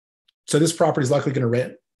 So this property is likely going to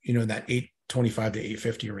rent, in that 825 to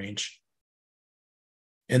 850 range.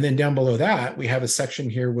 And then down below that, we have a section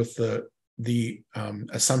here with the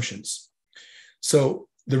assumptions. So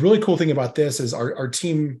the really cool thing about this is our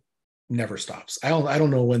team never stops. I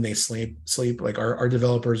don't know when they sleep. Like our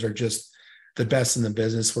developers are just the best in the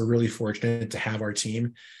business. We're really fortunate to have our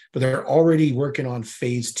team, but they're already working on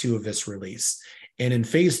phase 2 of this release. And in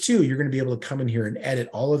phase 2, you're going to be able to come in here and edit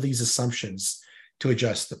all of these assumptions to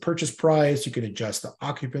adjust the purchase price. You can adjust the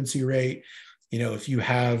occupancy rate. If you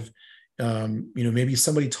have, maybe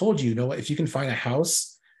somebody told you, if you can find a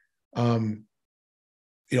house, I'll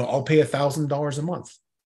pay $1,000 a month,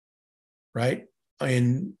 right?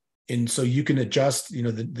 And so you can adjust,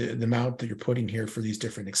 the amount that you're putting here for these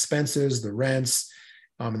different expenses, the rents,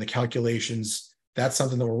 and the calculations. That's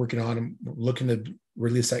something that we're working on. I'm looking to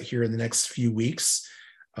release that here in the next few weeks.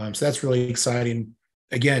 So that's really exciting.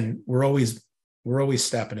 Again, we're always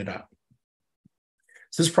stepping it up.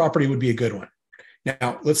 So this property would be a good one.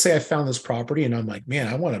 Now, let's say I found this property and I'm like, man,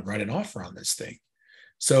 I want to write an offer on this thing.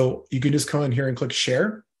 So you can just come in here and click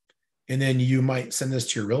share. And then you might send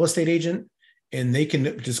this to your real estate agent and they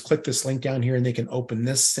can just click this link down here and they can open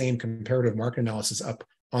this same comparative market analysis up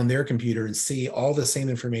on their computer and see all the same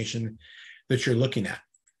information that you're looking at.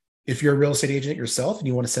 If you're a real estate agent yourself and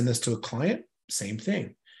you want to send this to a client, same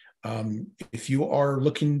thing. If you are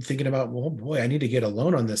thinking about, well, boy, I need to get a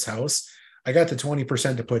loan on this house. I got the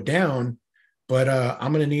 20% to put down, but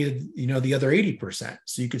I'm going to need, the other 80%.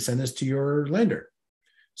 So you could send this to your lender.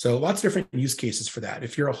 So lots of different use cases for that.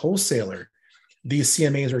 If you're a wholesaler, these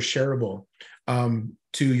CMAs are shareable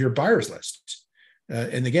to your buyers list.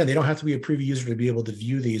 And again, they don't have to be a preview user to be able to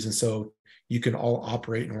view these. And so you can all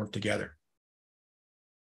operate and work together.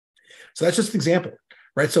 So that's just an example,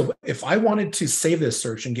 right? So if I wanted to save this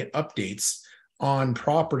search and get updates on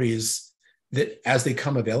properties that as they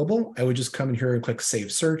come available, I would just come in here and click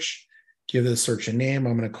save search, give this search a name.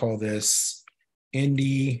 I'm going to call this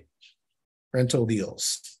Indie Rental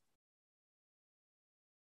Deals.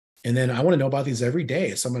 And then I want to know about these every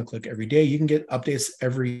day. So I'm going to click every day. You can get updates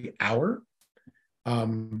every hour.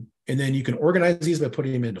 And then you can organize these by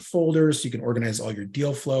putting them into folders. You can organize all your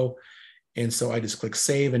deal flow. And so I just click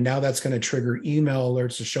save. And now that's going to trigger email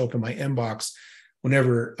alerts to show up in my inbox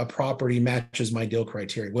whenever a property matches my deal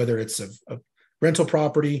criteria, whether it's a rental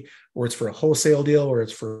property or it's for a wholesale deal or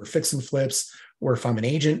it's for fix and flips, or if I'm an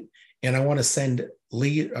agent and I want to send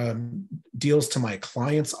deals to my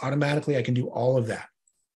clients automatically, I can do all of that.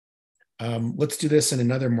 Let's do this in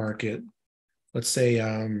another market. Let's say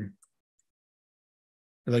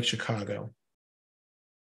like Chicago.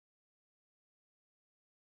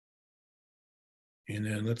 And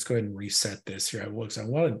then let's go ahead and reset this here. What I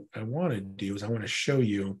want to do is I want to show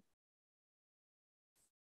you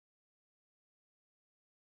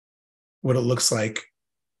what it looks like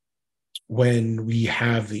when we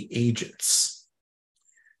have the agents.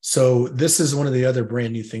 So this is one of the other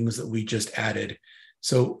brand new things that we just added.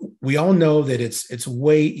 So we all know that it's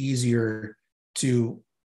way easier to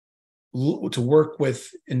work with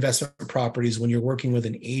investment properties when you're working with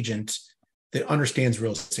an agent that understands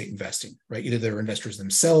real estate investing, right? Either they're investors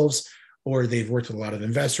themselves or they've worked with a lot of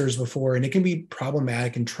investors before. And it can be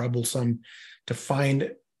problematic and troublesome to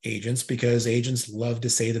find agents because agents love to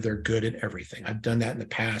say that they're good at everything. I've done that in the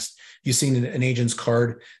past. You've seen an agent's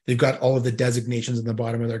card, they've got all of the designations in the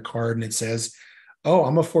bottom of their card, and it says, oh,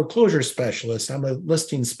 I'm a foreclosure specialist, I'm a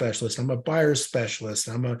listing specialist, I'm a buyer specialist,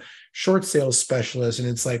 I'm a short sales specialist. And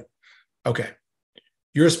it's like, okay,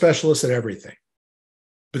 you're a specialist at everything,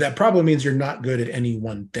 but that probably means you're not good at any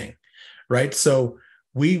one thing, right? So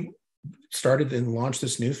we started and launched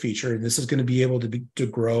this new feature, and this is going to be able to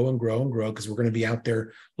grow and grow and grow because we're going to be out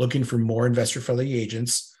there looking for more investor-friendly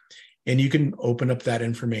agents. And you can open up that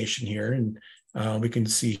information here, and we can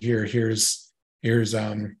see here. Here's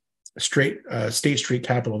State Street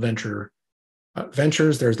Capital Ventures.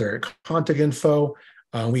 There's their contact info.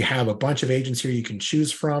 We have a bunch of agents here you can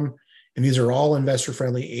choose from, and these are all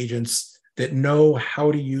investor-friendly agents that know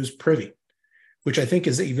how to use Privy, which I think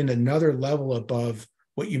is even another level above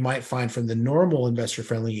what you might find from the normal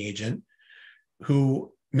investor-friendly agent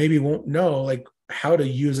who maybe won't know like how to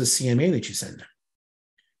use a CMA that you send them.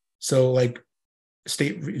 So like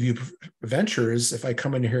State View Ventures, if I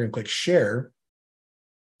come in here and click share,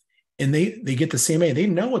 and they get the CMA, they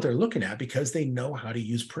know what they're looking at because they know how to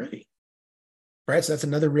use Privy, right? So that's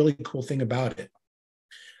another really cool thing about it.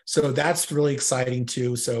 So that's really exciting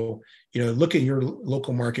too. So, look at your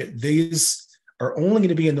local market. These are only going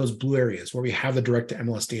to be in those blue areas where we have the direct to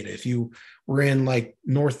MLS data. If you were in like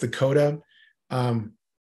North Dakota,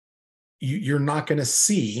 you're not going to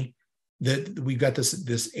see that we've got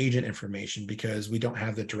this agent information because we don't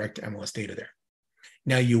have the direct to MLS data there.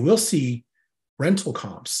 Now you will see rental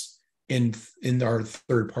comps in our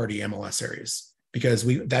third party MLS areas because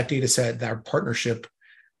that data set, that partnership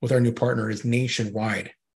with our new partner is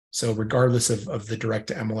nationwide. So regardless of the direct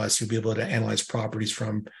to MLS, you'll be able to analyze properties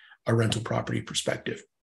from a rental property perspective.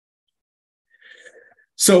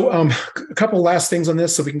 So a couple of last things on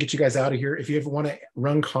this so we can get you guys out of here. If you ever want to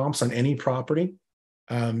run comps on any property,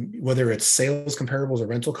 whether it's sales comparables or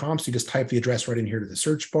rental comps, you just type the address right in here to the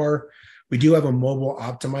search bar. We do have a mobile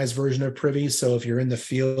optimized version of Privy. So if you're in the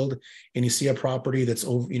field and you see a property that's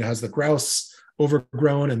has the grouse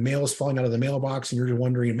overgrown and mail is falling out of the mailbox and you're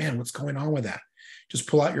wondering, man, what's going on with that? Just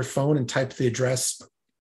pull out your phone and type the address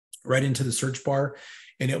right into the search bar,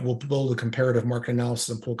 and it will build a comparative market analysis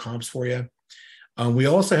and pull comps for you. We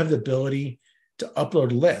also have the ability to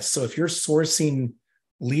upload lists. So if you're sourcing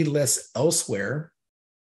lead lists elsewhere,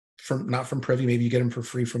 not from Privy, maybe you get them for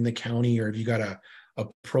free from the county, or if you got a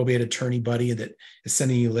probate attorney buddy that is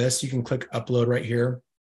sending you lists, you can click upload right here.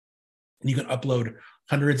 And you can upload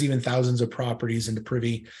hundreds, even thousands of properties into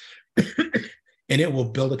Privy, and it will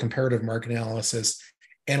build a comparative market analysis,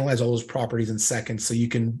 analyze all those properties in seconds so you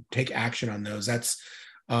can take action on those. That's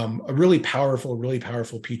a really powerful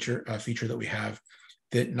feature that we have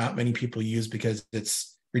that not many people use because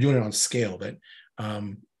we're doing it on scale, but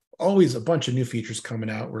always a bunch of new features coming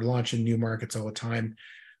out. We're launching new markets all the time.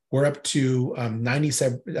 We're up to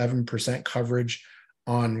 97% coverage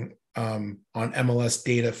on MLS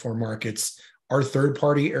data for markets. Our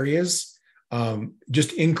third-party areas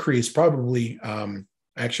just increased probably.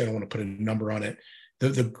 Actually, I don't want to put a number on it.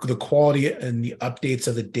 The quality and the updates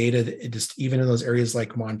of the data, just even in those areas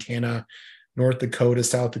like Montana, North Dakota,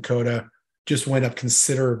 South Dakota, just went up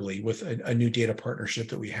considerably with a new data partnership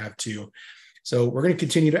that we have too. So we're going to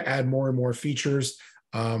continue to add more and more features.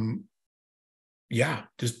 Just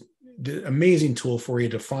the amazing tool for you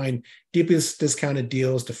to find deepest discounted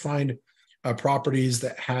deals, to find properties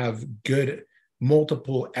that have good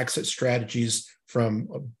multiple exit strategies,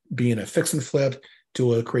 from being a fix and flip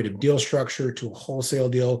to a creative deal structure to a wholesale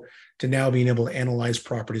deal, to now being able to analyze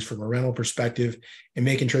properties from a rental perspective and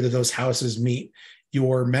making sure that those houses meet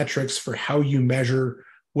your metrics for how you measure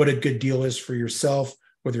what a good deal is for yourself,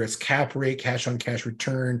 whether it's cap rate, cash on cash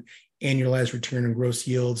return, annualized return, and gross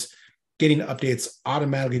yields, getting updates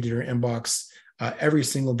automatically to your inbox every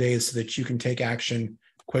single day so that you can take action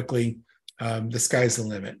quickly. The sky's the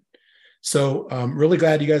limit. So really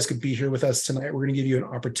glad you guys could be here with us tonight. We're going to give you an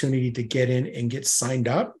opportunity to get in and get signed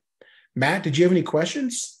up. Matt, did you have any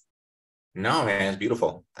questions? No, man, it's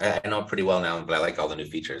beautiful. I know it pretty well now, but I like all the new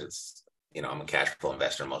features. It's, I'm a cash flow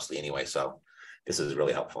investor mostly anyway, so this is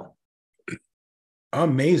really helpful.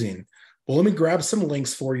 Amazing. Well, let me grab some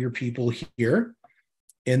links for your people here.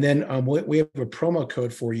 And then we have a promo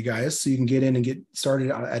code for you guys so you can get in and get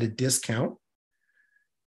started at a discount.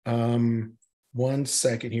 1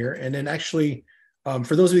 second here. And then actually,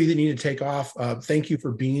 for those of you that need to take off, thank you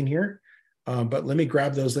for being here. But let me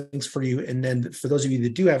grab those links for you. And then for those of you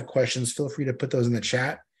that do have questions, feel free to put those in the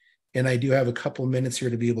chat. And I do have a couple of minutes here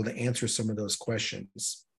to be able to answer some of those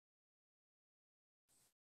questions.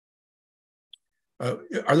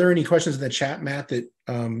 Are there any questions in the chat, Matt, that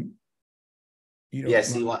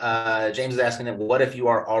Yes, James is asking them, what if you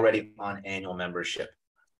are already on annual membership?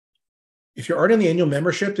 If you're already on the annual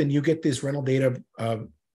membership, then you get these rental data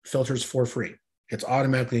filters for free. It's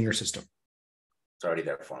automatically in your system. It's already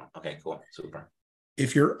there for them. Okay, cool. Super.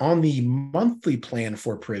 If you're on the monthly plan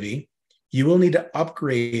for Privy, you will need to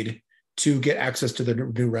upgrade to get access to the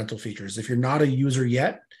new rental features. If you're not a user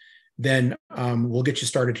yet, then we'll get you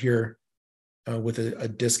started here with a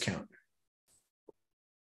discount.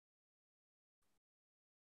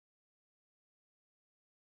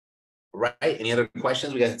 Right. Any other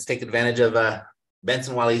questions? We got to take advantage of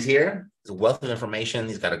Benson while he's here. He's a wealth of information.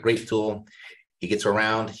 He's got a great tool. He gets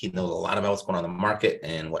around. He knows a lot about what's going on in the market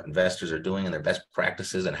and what investors are doing and their best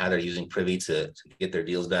practices and how they're using Privy to get their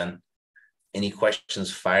deals done. Any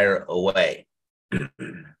questions, fire away. Let's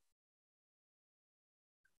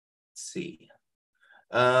see.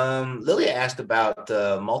 Lilia asked about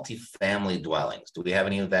multifamily dwellings. Do we have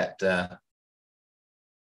any of that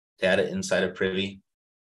data inside of Privy?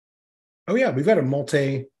 Oh yeah, we've got a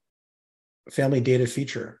multi-family data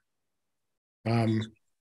feature.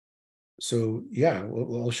 So yeah,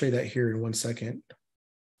 I'll show you that here in 1 second.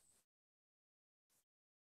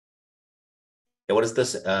 Yeah, what is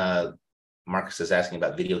this? Marcus is asking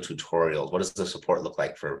about video tutorials. What does the support look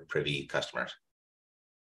like for Privy customers?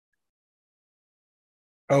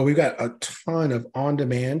 Oh, we've got a ton of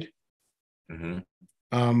on-demand. Mm-hmm.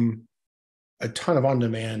 A ton of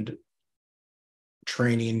on-demand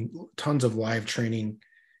training, tons of live training.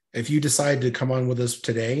 If you decide to come on with us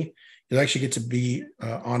today, you'll actually get to be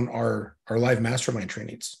on our live mastermind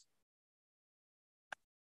trainings.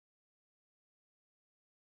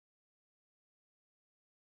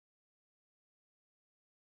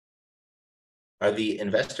 Are the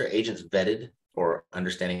investor agents vetted for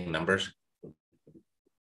understanding numbers?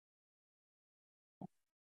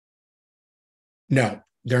 No,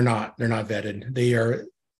 they're not. They're not vetted. They're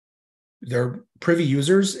Privy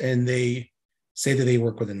users, and they say that they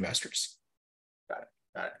work with investors. Got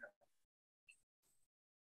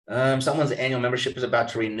it. Someone's annual membership is about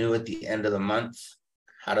to renew at the end of the month.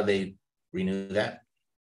 How do they renew that?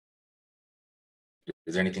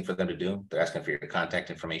 Is there anything for them to do? They're asking for your contact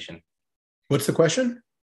information. What's the question?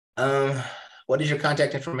 What is your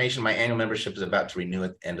contact information? My annual membership is about to renew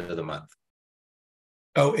at the end of the month.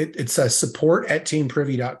 Oh, it's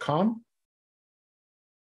support@teamprivy.com.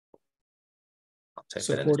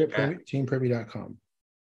 Support@teamprivy.com.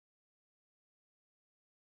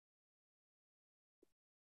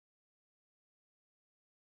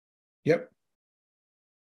 Yep.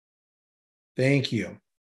 Thank you.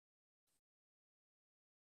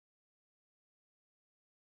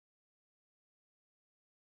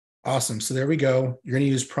 Awesome. So there we go. You're going to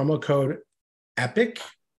use promo code EPIC.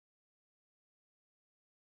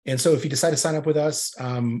 And so if you decide to sign up with us,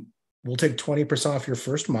 we'll take 20% off your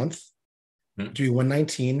first month. Do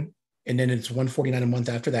 $119, and then it's $149 a month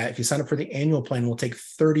after that. If you sign up for the annual plan, we'll take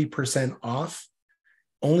 30% off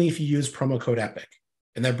only if you use promo code EPIC.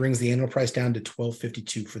 And that brings the annual price down to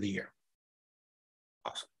 $1,252 for the year.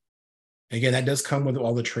 Awesome. And again, that does come with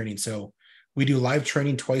all the training. So we do live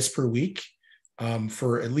training twice per week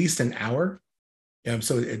for at least an hour.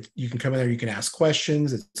 So you can come in there, you can ask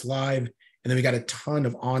questions, it's live. And then we got a ton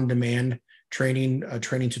of on-demand training,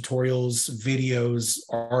 training tutorials, videos,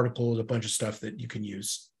 articles, a bunch of stuff that you can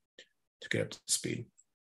use to get up to speed.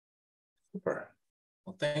 Super.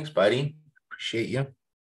 Well, thanks, buddy. Appreciate you.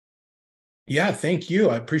 Yeah, thank you.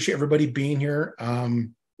 I appreciate everybody being here.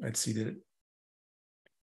 Let's see.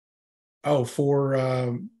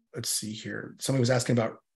 Let's see here. Somebody was asking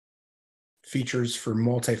about features for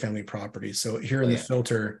multifamily properties. So here in the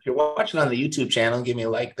filter. If you're watching on the YouTube channel, give me a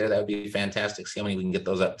like there. That would be fantastic. See how many we can get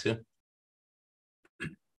those up to. I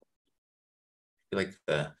feel like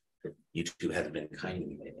the YouTube hasn't been kind to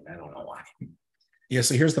me lately. I don't know why. Yeah,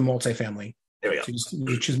 so here's the multifamily. There we go. So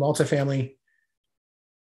you choose multifamily.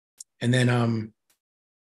 And then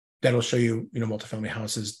that'll show you, multifamily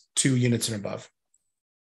houses, 2 units and above.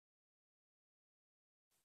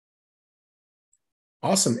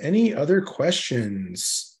 Awesome. Any other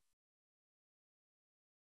questions?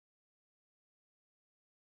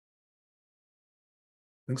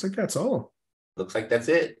 Looks like that's all. Looks like that's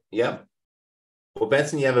it. Yep. Well,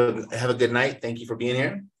 Benson, you have a good night. Thank you for being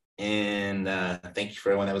here. And thank you for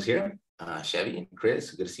everyone that was here. Chevy and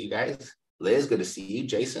Chris, good to see you guys. Liz, good to see you.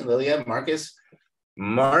 Jason, Lilia, Marcus,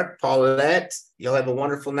 Mark, Paulette, y'all have a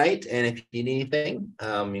wonderful night. And if you need anything,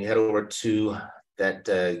 you head over to that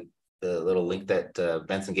the little link that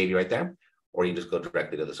Benson gave you right there, or you just go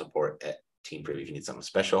directly to the support at Team Privy if you need something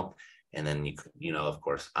special. And then of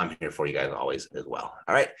course, I'm here for you guys always as well.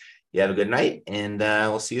 All right. You have a good night, and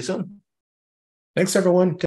we'll see you soon. Thanks, everyone.